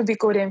friends would be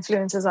good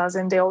influences, as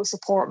in they always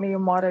support me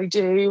in what I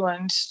do.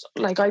 And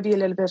like I'd be a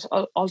little bit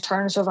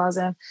alternative, as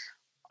in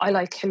I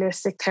like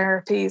holistic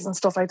therapies and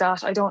stuff like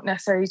that. I don't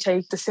necessarily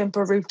take the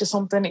simple route to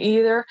something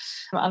either.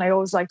 And I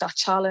always like that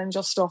challenge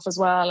of stuff as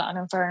well. And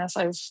in fairness,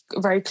 I've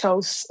a very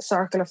close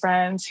circle of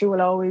friends who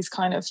will always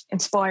kind of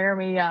inspire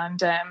me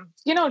and,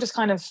 you know, just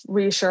kind of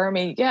reassure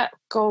me, yeah,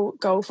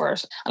 go for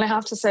it. And I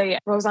have to say,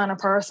 Rosanna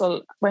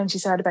Purcell, when she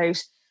said about,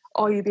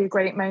 oh, you'd be a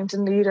great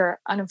mountain leader.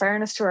 And in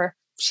fairness to her,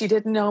 she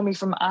didn't know me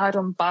from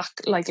Adam back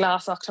like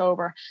last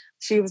October.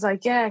 She was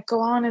like, yeah,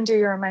 go on and do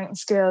your mountain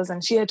skills.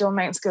 And she had done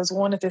mountain skills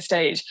 1 at this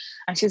stage.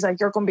 And she's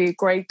like, you're going to be a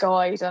great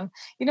guide. And,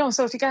 you know,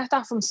 so to get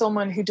that from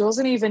someone who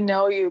doesn't even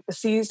know you, but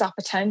sees that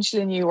potential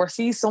in you or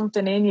sees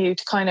something in you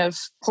to kind of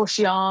push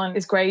you on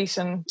is great.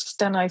 And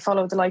then I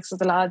followed the likes of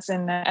the lads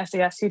in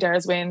SAS Who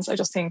Dares Wins. I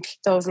just think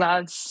those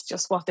lads,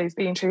 just what they've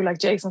been through, like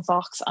Jason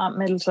Fox, Ant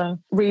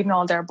Middleton, reading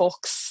all their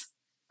books.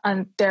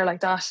 And they're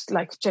like that,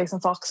 like Jason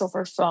Fox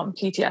suffered from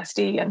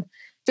PTSD, and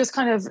just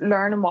kind of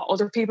learning what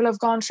other people have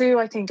gone through,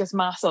 I think is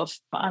massive.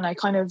 And I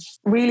kind of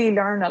really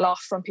learn a lot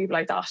from people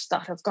like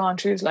that have gone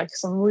through like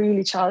some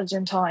really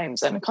challenging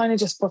times, and it kind of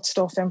just puts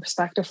stuff in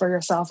perspective for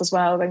yourself as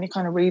well when you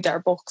kind of read their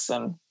books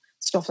and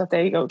stuff that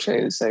they go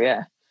through. So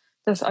yeah,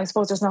 I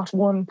suppose there's not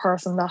one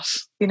person that,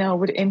 you know,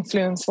 would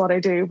influence what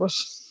I do, but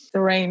the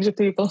range of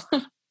people.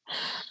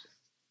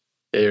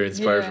 Yeah, you're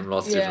inspired from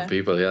lots of different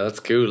people. Yeah,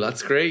 that's cool.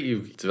 That's great.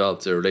 You've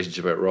developed a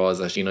relationship at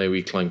Roz. Actually, you know,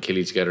 we climbed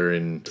Killy together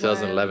in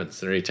 2011.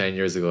 It's nearly 10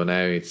 years ago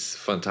now. It's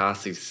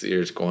fantastic to see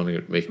her go on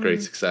and make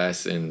great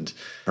success. And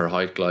her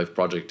Hike Life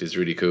project is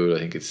really cool.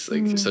 I think it's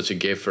like such a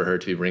gift for her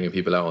to be bringing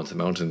people out onto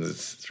mountains.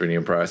 It's really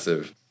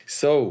impressive.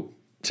 So,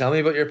 tell me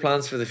about your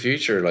plans for the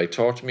future. Like,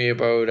 talk to me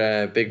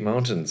about big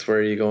mountains. Where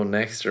are you going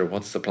next, or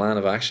what's the plan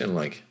of action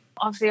like?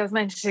 Obviously, I was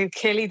meant to do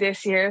Killy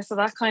this year, so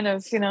that kind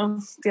of, you know,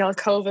 the old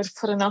COVID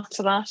put a knock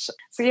to that.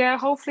 So yeah,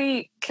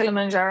 hopefully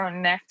Kilimanjaro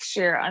next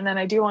year. And then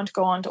I do want to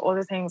go on to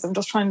other things. I'm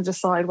just trying to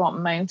decide what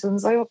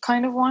mountains I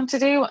kind of want to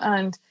do,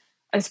 and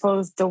I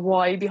suppose the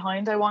why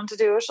behind I want to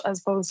do it,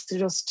 as opposed to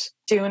just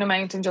doing a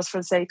mountain just for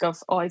the sake of,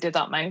 oh, I did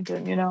that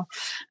mountain, you know.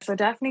 So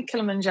definitely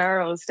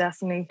Kilimanjaro is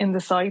definitely in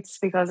the sights,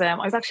 because I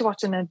was actually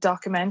watching a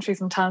documentary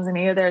from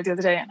Tanzania there the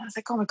other day, and I was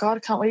like, oh my God, I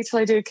can't wait till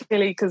I do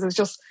Killy, because it was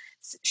just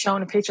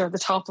showing a picture of the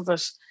top of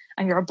it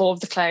and you're above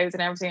the clouds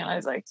and everything, and I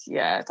was like,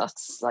 yeah,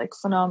 that's like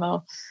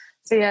phenomenal.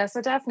 So yeah,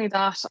 so definitely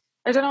that.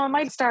 I don't know, I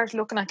might start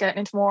looking at getting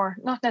into more,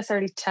 not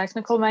necessarily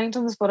technical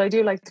mountains, but I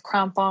do like the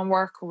crampon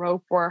work,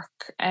 rope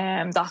work,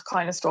 and that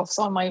kind of stuff.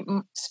 So I might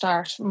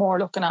start more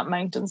looking at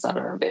mountains that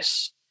are a bit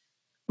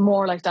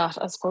more like that,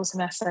 as opposed to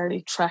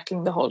necessarily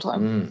trekking the whole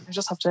time. I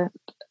just have to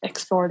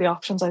explore the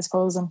options, I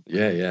suppose, and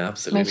yeah,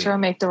 absolutely, make sure I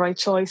make the right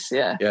choice.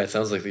 Yeah, it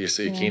sounds like you're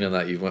so keen on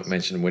that. You've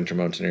mentioned winter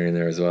mountaineering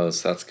there as well,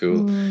 so that's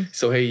cool.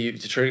 So hey, you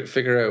to try to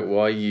figure out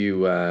why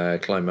you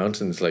climb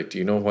mountains. Like, do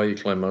you know why you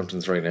climb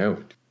mountains right now?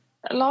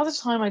 A lot of the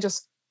time I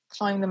just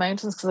climb the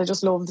mountains because I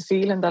just love the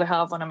feeling that I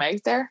have when I'm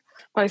out there.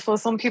 But I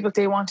suppose some people,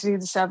 they want to do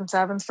the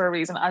 7/7s for a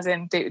reason, as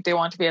in they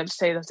want to be able to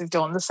say that they've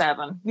done the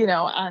 7, you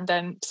know, and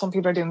then some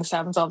people are doing the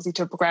 7s obviously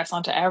to progress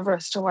onto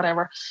Everest or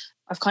whatever.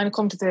 I've kind of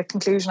come to the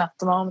conclusion at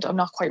the moment I'm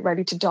not quite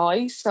ready to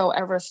die, so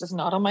Everest is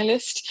not on my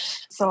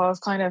list. So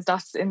I've kind of,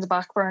 that's in the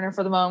back burner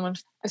for the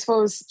moment. I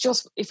suppose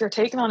just if you're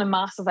taking on a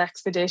massive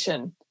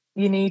expedition,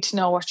 you need to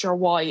know what your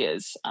why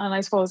is. And I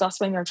suppose that's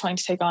when you're trying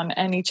to take on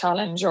any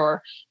challenge,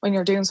 or when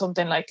you're doing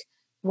something like,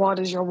 what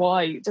is your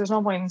why? There's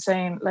no point in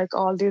saying like,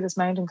 oh, I'll do this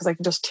mountain because I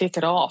can just tick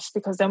it off,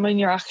 because then when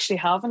you're actually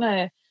having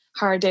a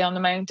hard day on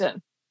the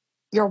mountain,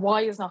 your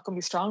why is not going to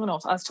be strong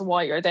enough as to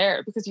why you're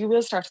there, because you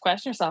will start to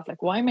question yourself,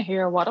 like, why am I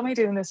here? What am I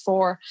doing this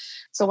for?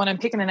 So when I'm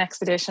picking an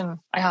expedition,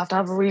 I have to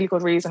have a really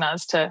good reason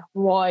as to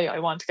why I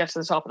want to get to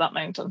the top of that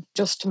mountain,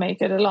 just to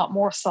make it a lot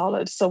more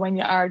solid. So when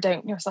you are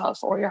doubting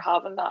yourself, or you're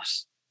having that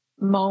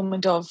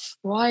moment of,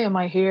 why am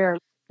I here?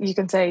 You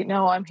can say,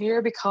 no, I'm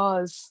here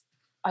because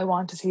I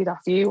want to see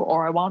that view,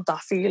 or I want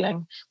that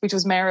feeling, which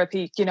was Mera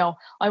Peak. You know,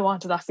 I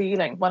wanted that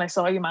feeling when I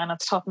saw you, man, at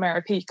the top of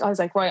Mera Peak. I was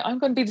like, right, I'm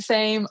going to be the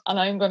same, and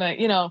I'm going to,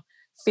 you know,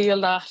 feel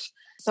that.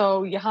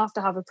 So you have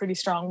to have a pretty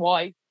strong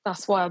why.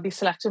 That's why I'll be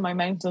selecting my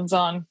mountains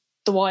on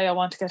the why I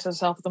want to get to the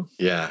top of them.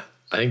 Yeah,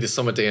 I think the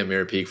summit day on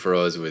Mera Peak for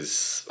us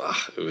was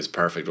it was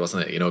perfect,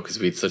 wasn't it? You know, because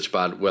we had such we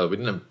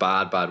didn't have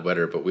bad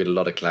weather, but we had a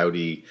lot of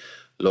cloudy,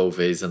 low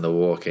vis on the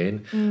walk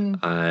in.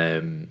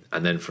 And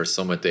then for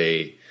summit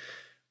day,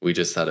 we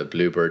just had a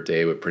bluebird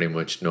day with pretty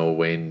much no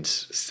wind.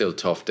 Still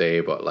tough day,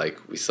 but like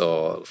we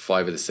saw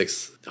 5 of the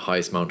 6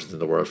 highest mountains in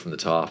the world from the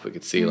top. We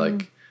could see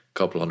like a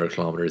couple 100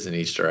 kilometers in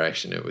each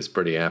direction. It was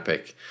pretty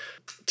epic.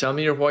 Tell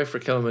me your why for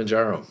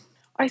Kilimanjaro.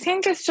 I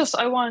think it's just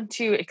I want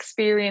to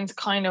experience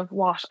kind of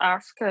what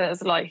Africa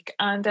is like.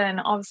 And then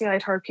obviously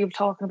I'd heard people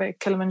talking about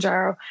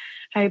Kilimanjaro,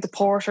 how the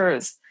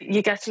porters,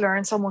 you get to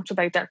learn so much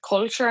about their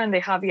culture and they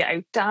have you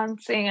out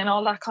dancing and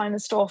all that kind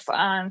of stuff.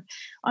 And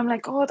I'm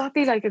like, oh, that'd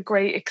be like a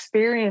great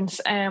experience.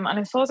 And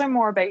I suppose I'm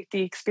more about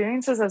the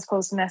experiences as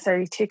opposed to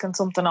necessarily ticking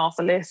something off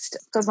a list.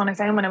 Because when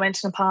I went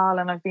to Nepal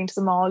and I've been to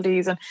the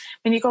Maldives, and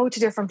when you go to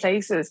different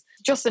places,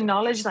 just the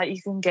knowledge that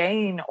you can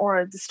gain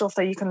or the stuff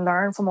that you can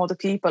learn from other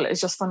people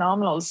is just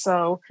phenomenal.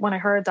 So when I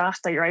heard that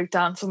you're out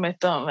dancing with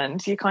them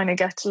and you kind of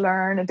get to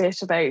learn a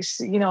bit about,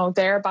 you know,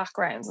 their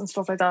backgrounds and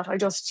stuff like that, I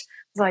was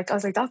like,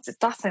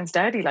 that sounds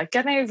deadly. Like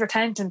getting out of your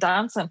tent and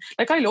dancing.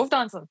 Like I love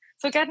dancing.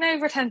 So getting out of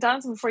your tent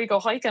dancing before you go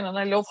hiking, and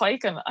I love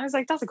hiking. I was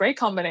like, that's a great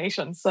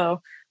combination.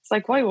 So it's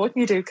like, why wouldn't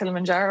you do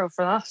Kilimanjaro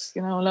for that,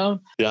 you know,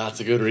 alone? Yeah, it's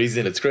a good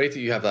reason. It's great that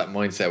you have that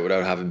mindset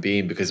without having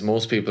been, because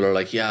most people are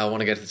like, yeah, I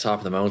want to get to the top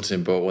of the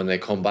mountain. But when they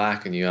come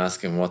back and you ask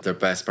them what their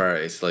best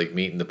part is, like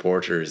meeting the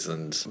porters,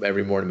 and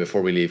every morning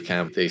before we leave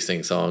camp, they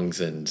sing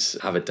songs and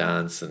have a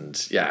dance. And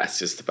yeah, it's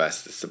just the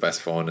best. It's the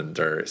best fun, and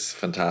they're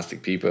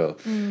fantastic people.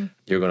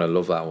 You're going to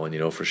love that one, you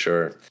know, for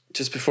sure.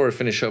 Just before we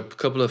finish up, a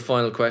couple of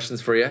final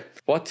questions for you.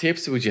 What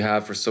tips would you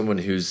have for someone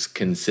who's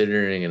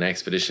considering an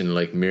expedition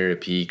like Mera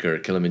Peak or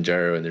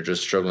Kilimanjaro and they're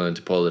just struggling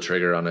to pull the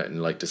trigger on it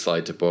and like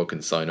decide to book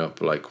and sign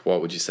up? Like,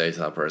 what would you say to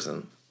that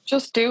person?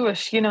 Just do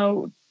it. You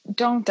know,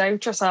 don't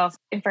doubt yourself.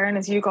 In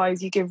fairness, you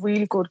guys, you give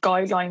really good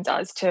guidelines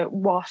as to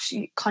what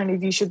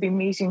you should be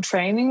meeting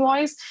training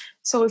wise.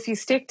 So if you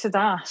stick to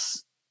that,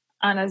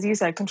 and as you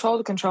said, control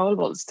the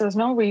controllables, there's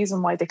no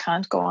reason why they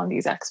can't go on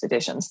these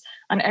expeditions.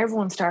 And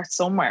everyone starts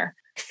somewhere.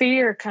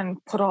 Fear can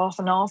put off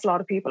an awful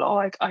lot of people. Oh,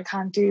 I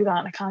can't do that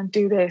and I can't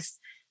do this.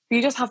 But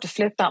you just have to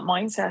flip that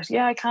mindset.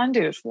 Yeah, I can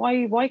do it.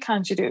 Why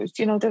can't you do it?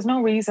 You know, there's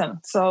no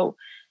reason. So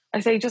I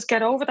say just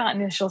get over that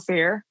initial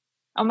fear.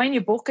 And when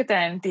you book it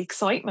then, the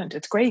excitement,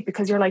 it's great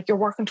because you're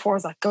working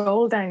towards that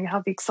goal then. You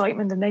have the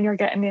excitement and then you're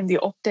getting in the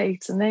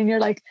updates and then you're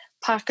like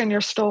packing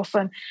your stuff,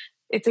 and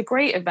it's a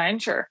great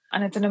adventure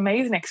and it's an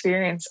amazing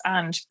experience,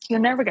 and you'll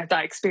never get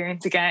that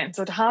experience again.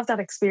 So to have that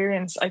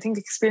experience, I think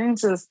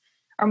experiences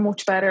are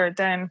much better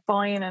than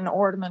buying an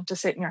ornament to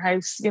sit in your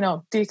house. You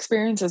know, the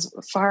experience is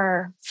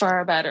far,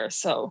 far better.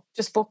 So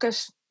just book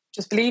it,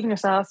 just believe in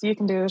yourself, you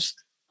can do it,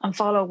 and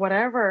follow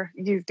whatever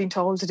you've been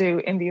told to do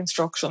in the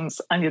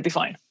instructions and you'll be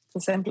fine.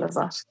 It's as simple as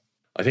that.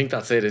 I think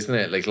that's it, isn't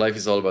it? Like life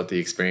is all about the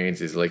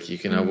experiences. Like you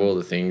can have all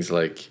the things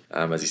like,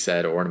 as you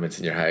said, ornaments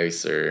in your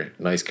house or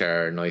nice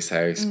car, nice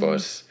house,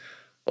 but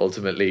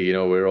ultimately, you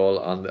know, we're all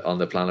on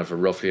the planet for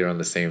roughly around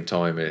the same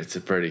time, and it's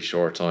a pretty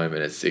short time,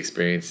 and it's the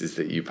experiences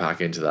that you pack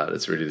into that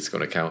that's really that's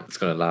going to count. It's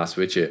going to last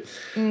with you.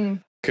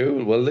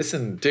 Cool. Well,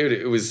 listen, dude,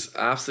 it was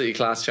absolutely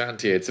class chatting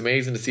to you. It's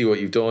amazing to see what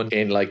you've done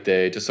in like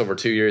the just over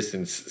 2 years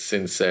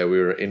since we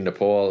were in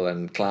Nepal,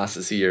 and class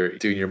to see you're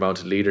doing your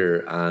mountain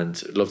leader,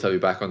 and I'd love to have you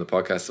back on the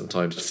podcast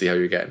sometime to see how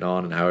you're getting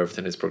on and how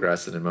everything is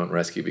progressing in mountain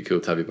rescue. It'd be cool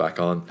to have you back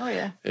on. Oh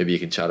yeah. Maybe you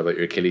can chat about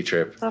your Kili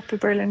trip. That'd be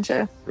brilliant,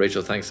 yeah.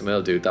 Rachel, thanks a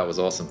mil, dude. That was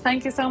awesome.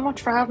 Thank you so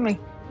much for having me.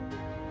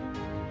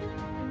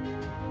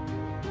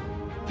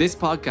 This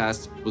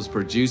podcast was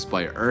produced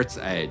by Earth's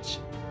Edge.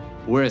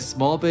 We're a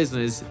small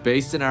business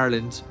based in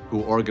Ireland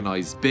who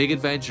organise big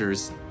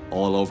adventures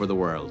all over the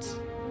world.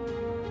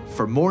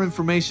 For more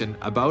information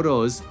about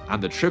us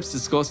and the trips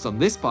discussed on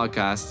this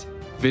podcast,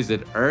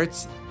 visit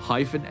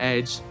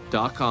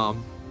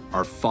earths-edge.com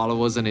or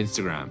follow us on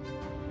Instagram.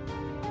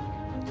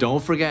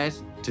 Don't forget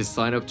to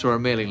sign up to our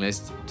mailing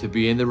list to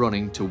be in the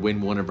running to win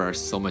one of our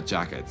summit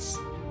jackets.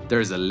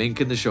 There's a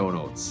link in the show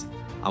notes.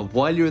 And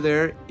while you're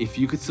there, if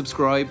you could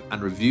subscribe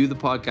and review the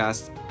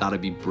podcast,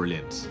 that'd be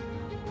brilliant.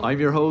 I'm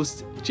your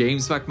host,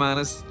 James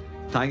McManus.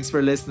 Thanks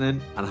for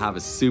listening and have a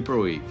super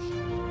week.